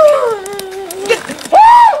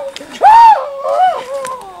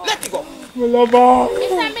 Let it go. Mr.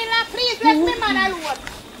 Miller, please let me man alone.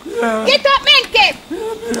 Get up, Menke.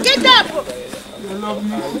 Get up.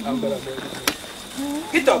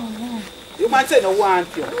 Get up. You man say no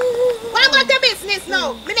want you. What about the business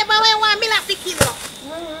now? Me never want Miller to kill you.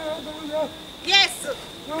 Yes.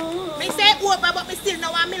 Me say over, but me still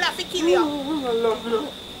no want Miller to kill you. I love you.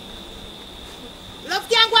 Love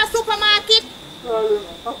can go to supermarket. Darling,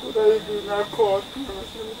 how could I be in a court?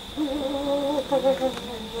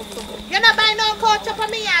 You not buy no couch up on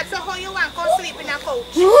me yard, so how you want to sleep in a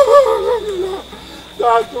couch?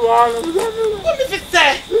 That's one. What if it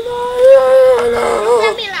say?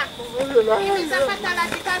 Miller, if it's a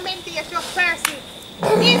pathological mental person,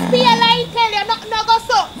 this PLI tell you nothing no go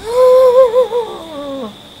so.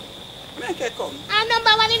 Make it come. And number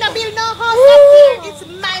one, in a build no house up here. It's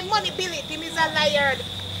my money bill it. Him is a liar.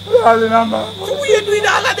 Darling, I'm a... So what you doing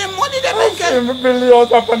all of them money they make it? I'm building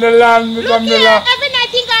out up on the land, Mr. Look here, Miller. every night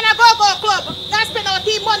he gonna go club. That's spend out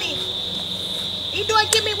his money. He don't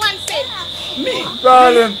give me 1 cent. Me?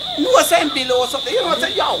 Darling. You was saying below something. You know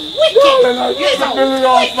say you're wicked. Darling, I You're can't a build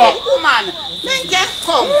out wicked back. woman. Make it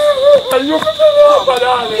come. You can build out back,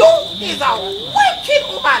 darling. You is a wicked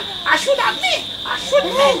woman. I should have me. I should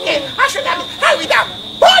make it. I should have how with that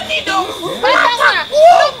bunny though. Look,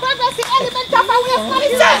 brother, see element of a waste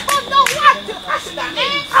money. Oh, no, what? I should have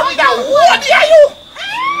me. How with that what are you?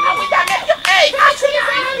 How with that make you hey, I should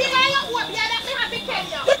have me.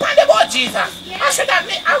 You talk about Jesus. I should have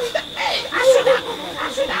me. How with that hey, I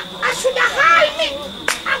should have hide me.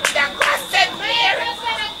 How with that blessed Mary.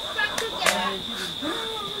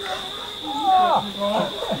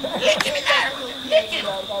 Lick him in there. Lick him.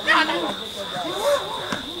 No.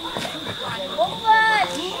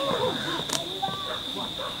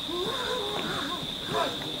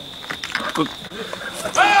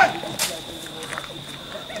 Hey!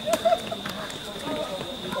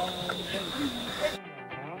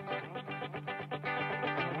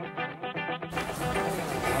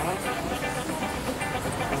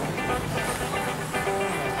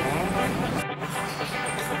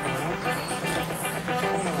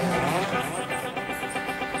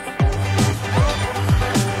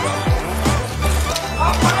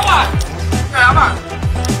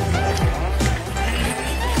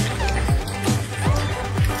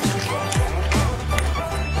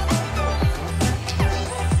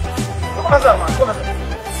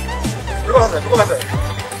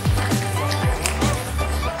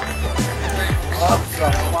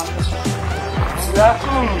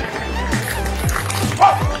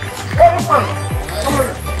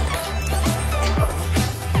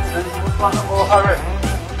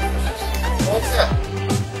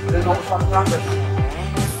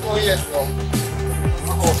 Oh yes, no.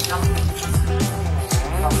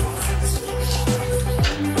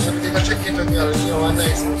 Take a check it on your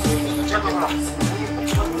nice. Check it out.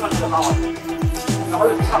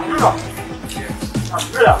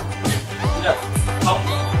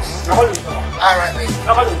 All right, mate.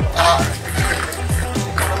 All right.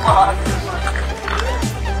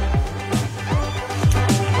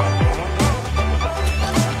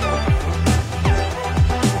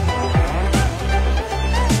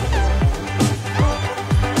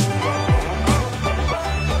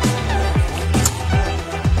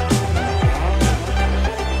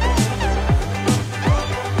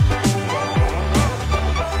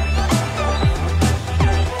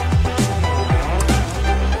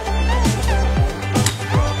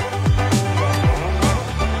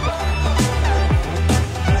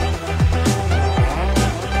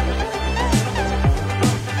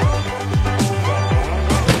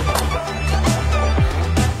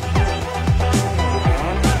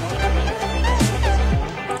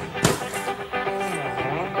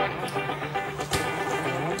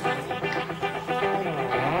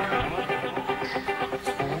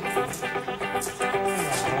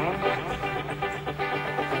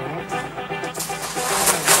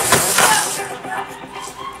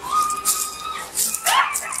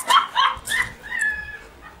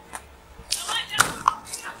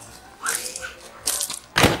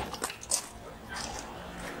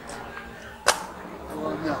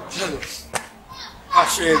 tell you. I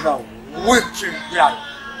say now, wicked, girl.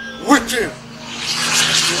 Wicked.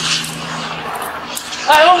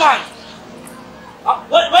 Hey, woman.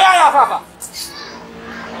 Where are you, Fafa?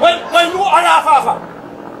 When you are your Fafa?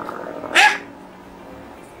 Eh?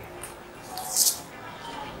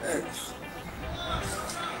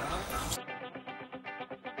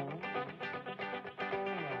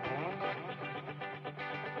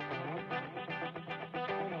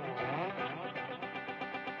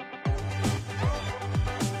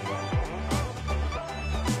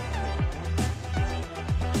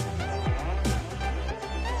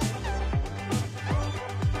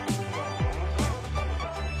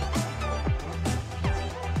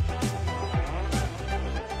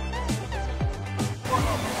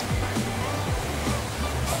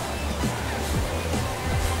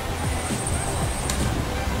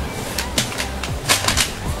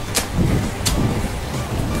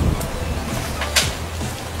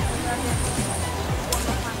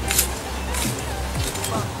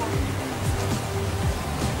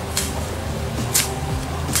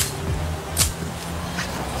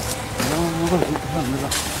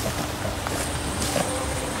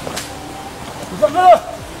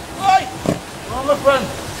 Oi! Oh, my friend.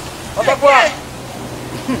 What's up, boy? I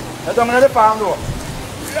don't know the farm, though.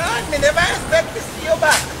 Lord, me never expect to see you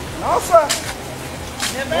back. No, sir.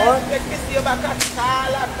 Never expect to see you back at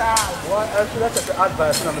all. What else should I take the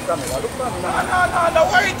advice from the family? Look for me now. No,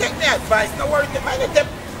 don't worry, take me advice. No worry, take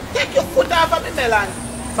your foot off of the melon.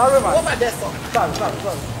 Sorry, man. Over there, son. Sorry.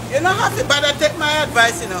 You don't have to bother take my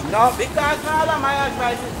advice, you know. No. Because all of my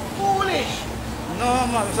advice is foolish. No,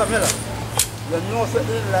 man, Mr. Miller. You know certain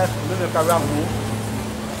in life, you make a wrong move.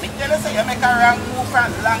 Me tell you, say you make a wrong move from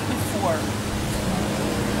long before.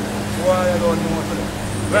 Why you don't know what to do?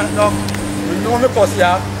 Well, no, you know me cause you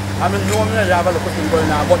have, I mean, know me have a lot of things going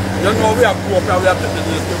on, but you know we are poor, we are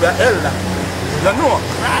people, we are elder. You know,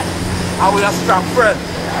 Right. and we are strong friends.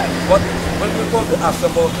 But when we come to ask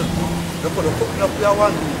about it, you could have put me up here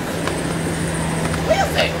one week. What you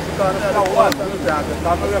say? Because we are one, we are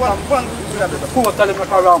from the poor telling me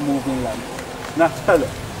a wrong move in life. Now tell you.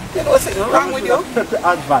 You know what's wrong with you? Take the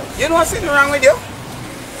advice. You know what's wrong with you?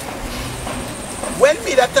 When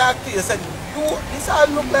me that talk to you, said, this all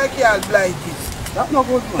look like you all blighted. That's not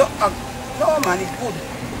good, man. No, man, it's good.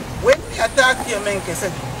 When me talk to you, man, I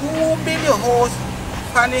said, you build your house,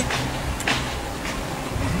 honey.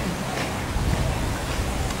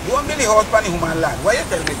 You won't build your house on the human land. Why you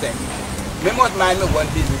tell me that? Me must mind me one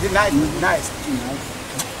business. It's nice.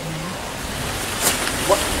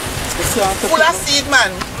 What? Full of seed, man.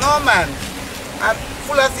 No, man. I'm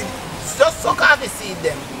full of seed. Just suck off the seed,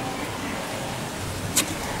 them.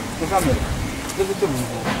 Listen to me.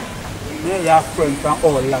 Me have friends from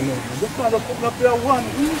all around. Just want to put up here one.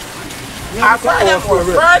 Furthermore,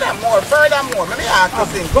 let me ask you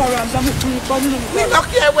something. Go around and sleep on you. We don't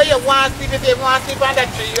care where you want to sleep. If you want to sleep on that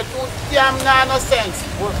tree, you're too damn no sense.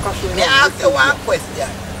 Me ask you one question.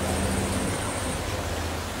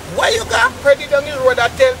 Why you got pretty down the road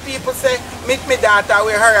that tell people say, meet me daughter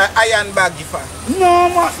with her iron bag for?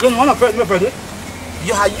 No, man. You don't want to friend me, Freddie.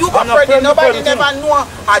 You got pretty, nobody never know.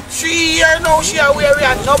 A 3 year now she are wearing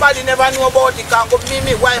and nobody never know about it. Can't go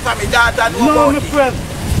me wife and my daughter know about it. Friend.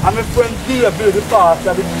 I'm a friend here, build the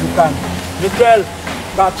pastor, the can. Me tell,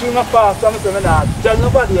 that you my pastor, I'm saying, tell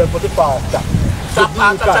nobody else but the pastor. Stop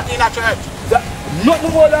chatting in a church.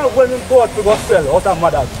 Nothing more than when in court to go sell out of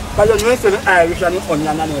mothers. Because you know selling Irish and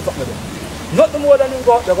onion and something like that. Nothing more than in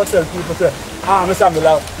court to go sell people say, Miss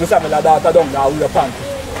Amila daughter down there with your pants.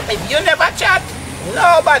 If you never chat,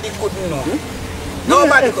 nobody could know.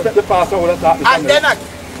 Nobody could. The pastor would have talked. And then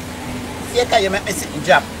you make me sit in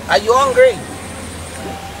job. Are you hungry?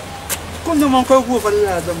 Come on, come over the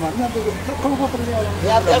ladder, man. Come over the ladder.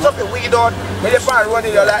 Yeah, there's up the weed out. When the pan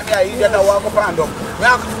running, you like me, you just walk up and down.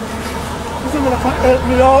 You help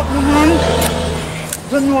me out, man.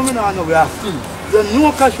 You know me now, we are still. You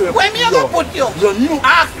know cash. Where me going to put you? You know.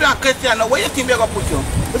 Ask me a question, where you think me going to put you?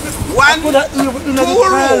 1, 2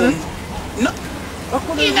 room. No.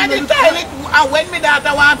 In the toilet, and when me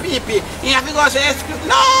daughter want pee-pee, you have to go say, excuse me.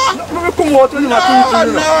 No! No.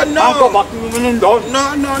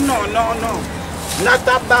 Not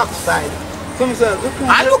a backside.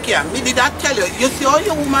 And look here, me did that tell you. You see how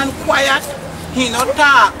your woman quiet? He not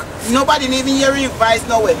talk. Nobody even hear his voice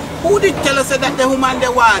nowhere. Who did tell us that the woman they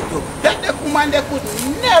want you? That the woman they could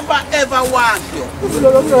never ever want you. You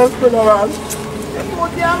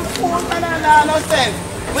damn fool, man, and no sense.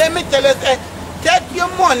 When me tell you, say, take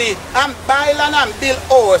your money and buy land and build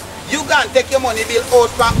house. You can take your money, build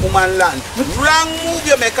house from woman land. Wrong move,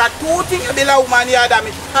 you make a 2 things, you build a woman yard.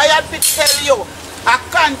 I had to tell you, A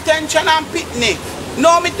contention and picnic.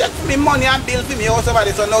 Now me take me money and bill for me house over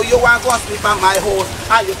there. So now you want to go and sleep at my house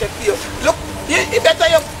and you take you. Look, you better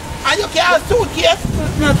you and you can't suitcase.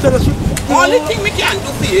 Only thing me can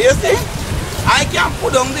do for you, you see? I can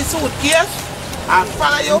put on the suitcase and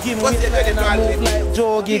follow you. But you ready to live like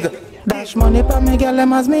Joe Gig. Dash money pa me gyal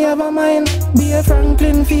them as me have a mind. Be a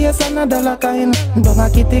Franklin face and a dollar kind. Down a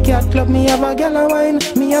kitty cat club me have a gyal a wine.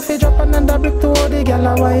 Me have to drop another brick to all the gyal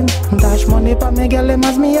a wine. Dash money pa me gyal them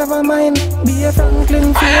as me have a mind. Be a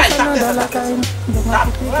Franklin face and a dollar kind. I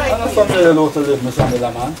know some little to live, Mr.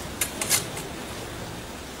 Miller, man.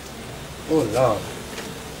 Oh Lord.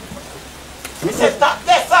 Me say stop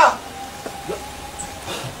there, sir.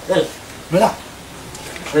 Hey, Miller.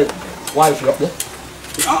 Hey, wife you up there?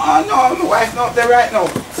 No, my wife not there right now.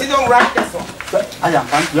 Sit down right there, sir. I am,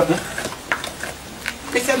 man. You up there?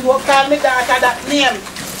 Me say don't call me daughter that name.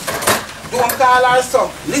 Don't call her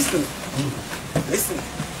son. Listen. Listen.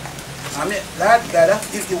 I mean, that gather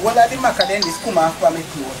is the whole of the macadam is come off from me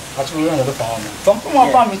too. Actually, you're the farmer. Some come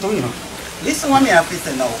on from me too, you know. Listen what me have to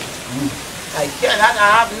say now. I cannot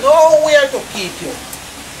have nowhere to keep you.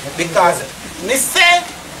 Because me say,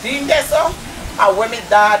 thing there, so, and when my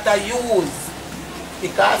daughter use.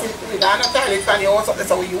 Because we don't have toilet from the house up there,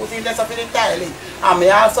 so we use it for the toilet. And me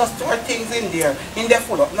also store things in there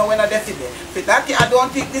full up. No, when I left it there. But that I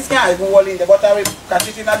don't think this can even hold in there, but I will catch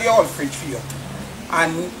it in the old fridge for you.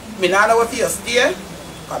 And me not know if you stay.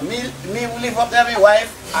 Because me live up there with my wife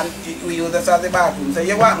and we use this as the bathroom. So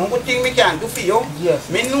you want one good thing me can do for you? Yes.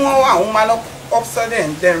 Me know a woman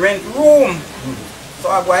upstairs then rent room. So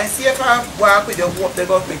I go and see if I walk with you up the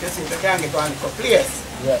government to see if I can get one place.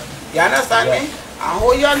 Yeah. You understand me? And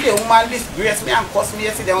how you and the woman disgrace me and cuss me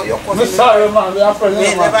yesterday when you cuss me? Sorry man, we are friends.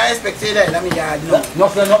 Me never expected that, let me yard no.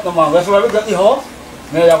 Nothing, nothing man. That's why we got the house.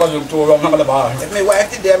 Me I got you to run on the bar. If my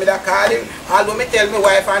wife today me that call him, although me tell my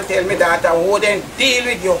wife and tell me daughter who then deal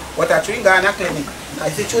with you, but I train Ghana clinic. I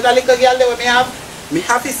see should a little girl there me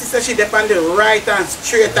have his sister she depend the right and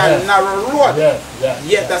straight and narrow road.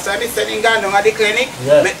 Yeah, that's why me sending Ghana at the clinic.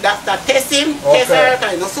 Make doctor test him, test her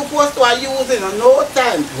time. Not supposed to use it no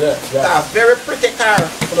time. That's very pretty car.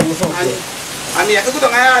 I mean, if you go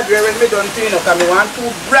down my hardware when me done to you know, because I want two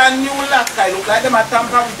brand new locks. I look like them at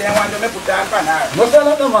Tampa with them one, they put down for her. No, sir,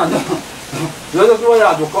 not the man. You just know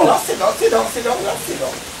how to come. No, sit down.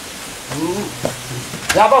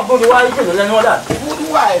 You have a good wife, you know that? Good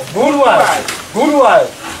wife.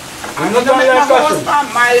 I'm not going to house from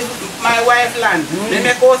my wife land. They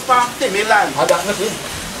make house from Timmy land. I got nothing.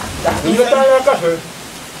 You tell your cousin.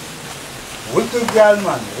 Wicked girl,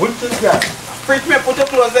 man. Wicked girl. Fritz me put your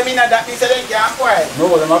clothes them in that he said they can't quiet.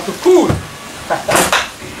 No, them have to cool.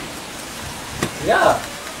 Yeah.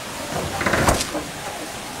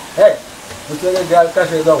 Hey, you tell the girl because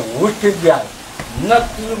she's a wicked girl. Not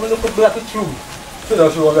even look black at you. So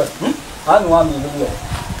that's what I know I'm in the way.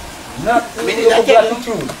 Not even look black at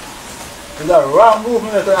you. It's a wrong move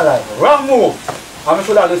in the life. Wrong move. I'm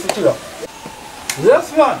sure I'll listen to you.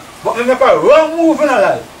 Yes, man. But we make a wrong move in our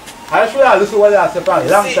life. I should have listened to what I said for a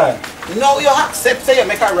long time. No, you accept say you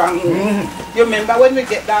make a wrong move. You remember when we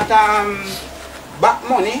get that back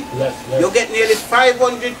money? Yes. You get nearly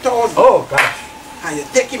 500,000. Oh gosh. And you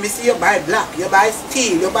take him, you see you buy black, you buy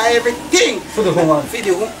steel, you buy everything. For the woman. For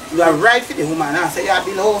the woman. You are right for the woman. And say you have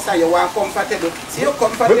build house and you want comfortable. See you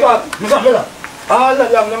comfortable. Because, Mr. Miller, all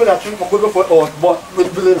that young never that tree for good for us, but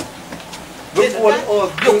with building. You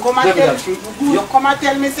come and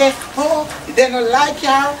tell me say, oh, they don't like you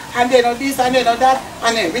and they don't this and they don't that,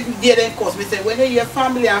 and then they don't cost me say when you hear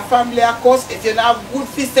family and family are cost, if you don't have good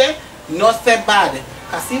fish say, not say bad.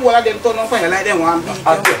 Cause see what of them turn on for you like them want beat you.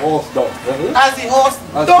 As the horse done. As the horse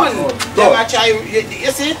done. Them a try,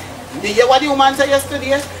 you see? You hear what the woman said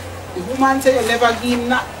yesterday? The woman said you never give him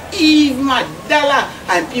not even $1,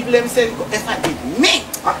 and people them say if I did me.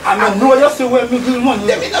 I know you see when me give money.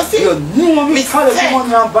 Let me not see. You know me collect the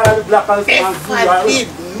money and buy the black and if I did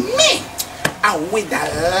me, I would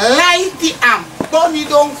light it and burn it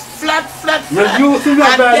down flat. You see me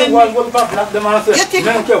buy the one for black them and say,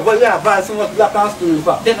 men care what you buy so much black and steel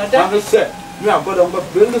for. And they say, me I go down but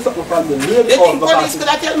build this up from the lady. You think police could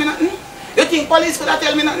have tell me nothing? You think police could have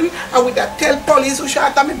tell me nothing? I would have tell police who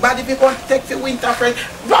shot at me body if you want to take the winter fresh.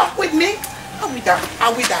 Rock with me. I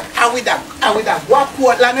would have go to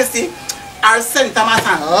Portland, you see, or St. Thomas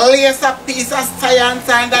and lace a piece of science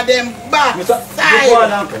under them back side.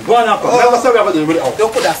 Go on, never say about the really out. You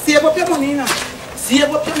could have saved up your money, you know.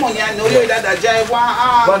 Save up your money and know you that drive one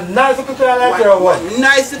But nice to cook your like your one.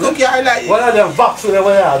 Nice to cook your like. One of them Vox with the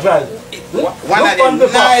way I drive. One of them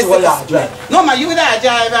nice to drive. No man, you that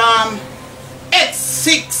drive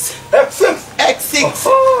X6. X6? 6.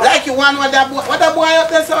 Like you want what the boy up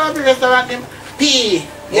there, so every restaurant him P.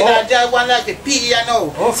 You know, jive one like the P, you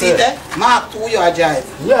know. Okay. See that? Mark 2 you are jive.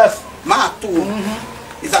 Yes. Mark 2.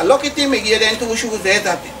 It's a lucky thing me give them 2 shoes there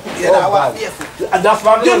that you know what and that's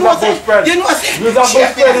why you know what spread. You know what you know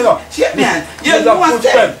shit man. You know what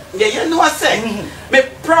say. Yeah, you know what say. Me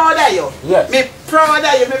proud of you. Yes. Me proud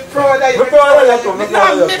of you. Me proud of you. Me proud of you.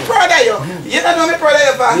 Me proud of you. You don't know me proud of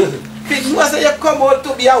you for. You know say you come out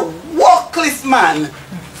to be a workless man.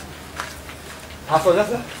 That's what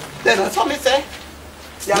that's it. Then that's what me say.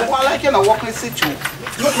 You are more like you know workless situation.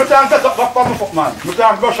 Me can't set up back for my foot man. Me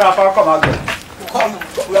can't brush off and come again. Come,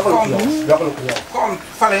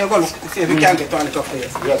 follow you go look, see if you can get to a little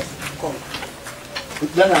place. Yes. Come.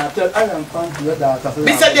 Then I tell I am from your daughter.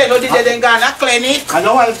 Mr. Deno, did they go to a clinic? I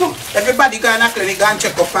know what to do. Everybody go to a clinic, go and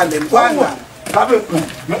check up on them. Go on, man. The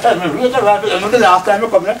last time you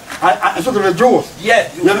come here, I took the juice.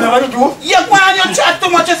 Yes. You remember the juice? You go on, you chat too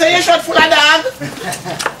much, you say you shot full of dog.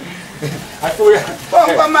 I told you.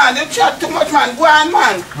 Come man, you chat too much, man. Go on,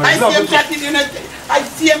 man. I see him chatting, you know. I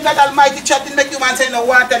see him God Almighty chatting, make you man say no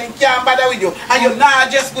water and he can't bother with you. And you're not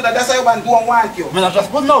just good, that's why you man don't want you. I'm not just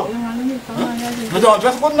good now. I'm not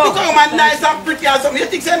just good now. Look how man nice and pretty and something. You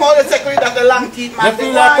think say all the security of the long teeth, man. You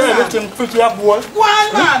feel like everything pretty up, boy. Go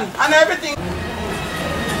on, man. And everything.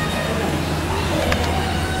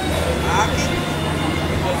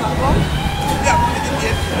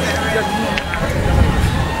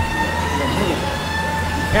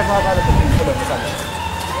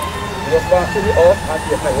 Just want to be off and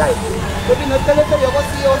take my life. But you know, tell us you're going to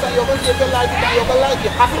see us and you're going to take your life and you're going to like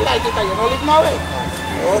it. Have to like it and you're going to live my way.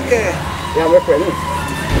 Okay. Yeah, we're friends.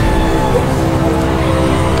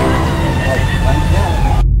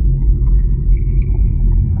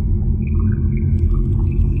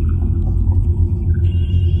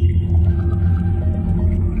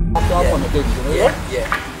 Yeah.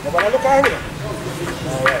 You want to look at it?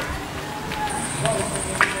 Alright.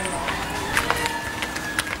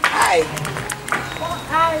 Hi.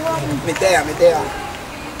 Hi, what? Me there.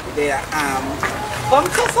 Come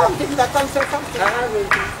say something.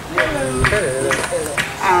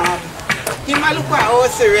 Him a look at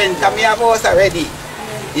house rent and me have house already.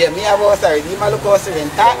 Yeah, me have house already. Him a look at house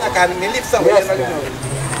rent. Talk like I live somewhere. Yes,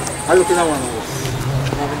 I'm looking at one house.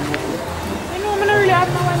 I don't really have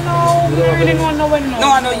no one now. I really don't know one now. No,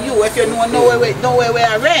 I know you. If you know where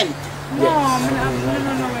I rent. No, I don't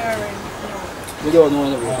know where I rent. You don't know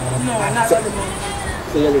anywhere. No, not at the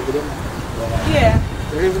moment. So you live with them? Yeah.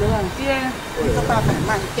 You live with them? Yeah. He's a perfect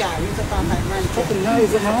man, yeah. He's a perfect man. Fucking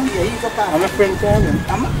nice, man. Yeah, he's a perfect. I'm a friend calling.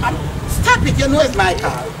 Stop it, you know it's my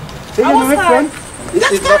car. So you know my friend?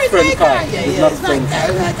 It's not friend car. Yeah, It's not friend car.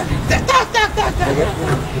 Talk.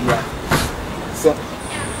 Yeah. So,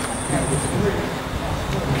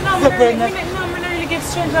 No, I'm not really give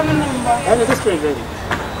stranger my number. I know this friend already.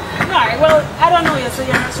 No, well, I don't know you, so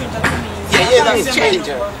you're not stranger to me. Yeah, he's a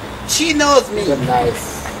stranger. She knows me. You're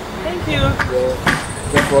nice. Thank you. Yeah.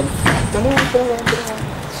 Just one. Come on.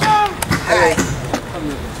 Hi.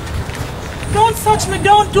 Don't touch me,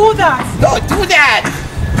 don't do that. Don't do that.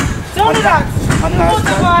 Don't do that. I'm Don't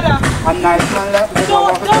nice. bother. I'm nice, man.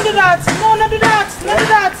 Don't do that. No, not do that. Not do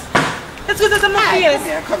that. It's good as I'm not Hi,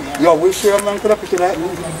 here. come here. Yo, we sure man could have picked it like me.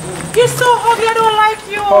 You're so ugly, I don't like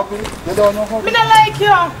you. Hobby? You don't know hobby? Me not like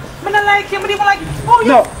you. Me not like you. Me don't even like you. Oh, you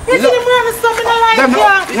No, see look. them wearing stuff. Me not like Them you.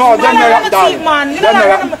 not- no, them Me not like like teeth, man. Me them not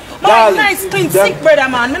like not- my darling. nice clean Them- sick brother,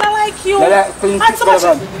 man. Me not like you. They like clean And sick so much.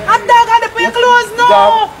 brother, A dog had to put your clothes. No.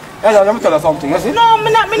 Dog. Hey, let me tell you something, you see? No, me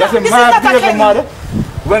not. You see, This is my not a baby Kenny. mother,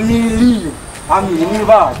 when me leave, I mean, leave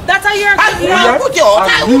out. That's a year. Man, put you out.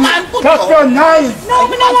 Man, put you That's out. so nice. No,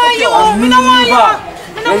 me not want you. Me not want you.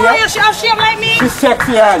 Me not Yeah. want you. She have shame like me. She's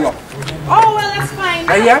sexy, are you? Oh, well, that's fine.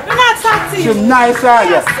 Yeah. Me not talk to you. She's nice, are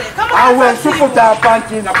you? Yes, come on, And when talk she to put her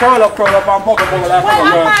panty in a curl up and bubble like Well, a I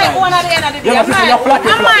girl might time. own at the end of the day. Yeah, but you see, you're flat,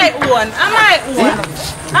 you're I might own.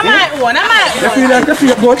 You feel like you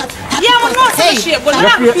feel good? Yeah, I'm not in shape, but I'm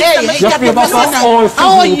not You feel like all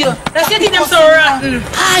How are you? Let's get them so rotten.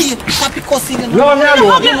 Hi, happy cousin. No, no,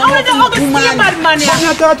 no. Ugly, see bad man here.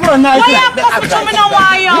 You thought you were nice. Why you cuss me to me now,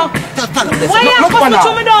 why you? Why you Look cuss for me to now.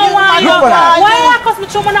 me now, why you? Look for now. Why you cuss me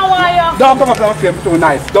to me now, why you? Don't come up and feel too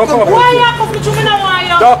nice. Don't come up Why and you feel. cuss me to me now, why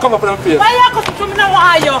you? Don't come up and feel. Why you cuss me to me now,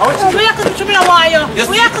 why you? Why you cuss me to me now, why you?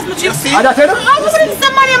 Why you cuss me to me? I just said it. I'm going to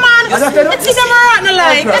somebody, man. Let's see them rotten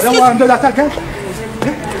like. I don't want to do that again.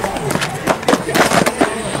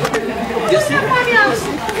 You see?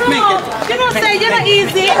 No, you don't say you're not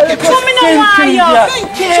easy. Show me no wire.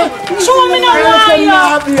 Show me no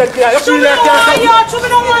wire. Show me no wire. Show me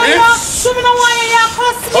no wire. Show me no wire. Yeah,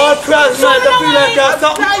 cuss me. Oh, trust me, I feel like that.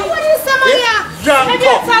 What is some of ya? Jam If you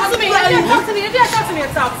talk to me, if you talk to me, if you talk to me,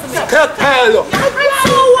 talk to me. Tell you.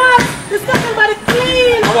 So what? This fucking body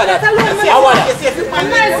clean. What is that? What is that?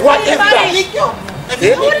 What is that? If you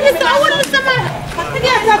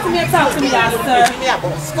talk to me, sir.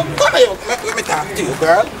 Come here, let me talk to you,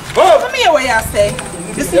 girl. Come here, what you say?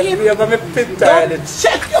 You see him? You're going to be tired.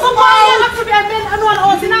 Check your Come on, you have to be a man and one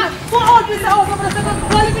out in that. One out in the house over the second.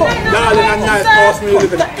 Darling, and nice house me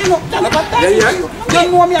living. You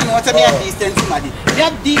know me, I know what I'm a decent somebody.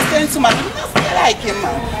 You're decent somebody. You don't feel like him,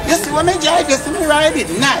 man. You see when I drive, you see me ride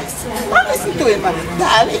it. Nice. I listen to him, man.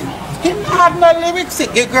 Darling. He don't have no lyrics,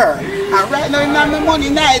 girl. And right now, he don't have no money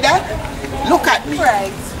neither. Look at me.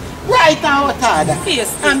 Right. Right now, Tada.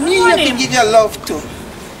 Yes. And me, you can give your love to.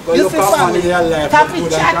 You see, family. Happy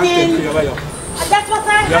chatting. That's what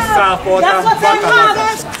I have. That's what I have.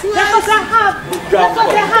 That's what I have. That's what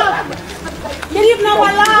I have. You didn't have a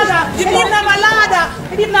ladder. You didn't have a ladder.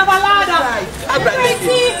 You didn't have a ladder.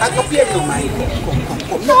 I go pay you, man.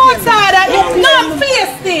 Come. No, Tada. No,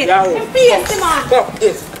 face it. Face him, man.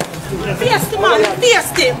 Face him, man. Face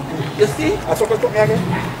him. You see? I talk to me again.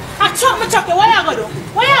 I chop me chop you. What you gonna do?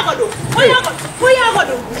 What you gonna do? What you gonna do? What you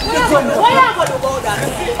gonna do? What you gonna do about that?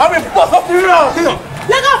 I will fuck up the road, you know.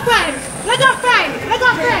 Let go fine. Let go fine. Let go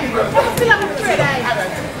fine. I'm still afraid I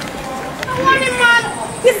want him, man.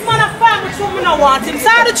 This man a farm with you, me no want him.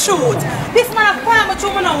 Tell the truth. This man a farm with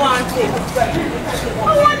you, me no want him.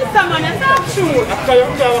 I want this man, tell the truth. After you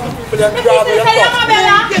tell people that If grab this is a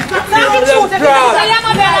Yamabella, tell the truth. If this is a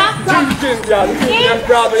Yamabella,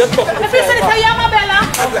 if this is a Yamabella,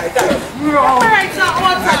 alright, now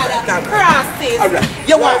outside, crosses.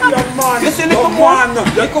 You want? You see, look man.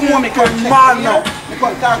 You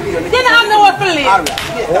didn't have nowhere to live.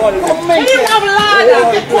 He didn't have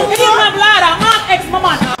ladder. He didn't have ladder. Mark X, my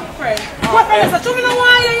man, friend. What friend is that? You know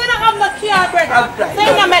why you don't have no car, brother? So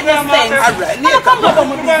you don't make no sense.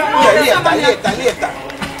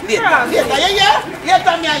 Later.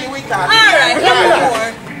 Later, me and you will talk. Alright,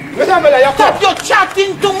 stop your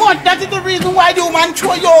chatting too much. That is the reason why the woman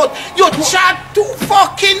throw you out. You chat too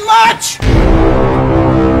fucking much.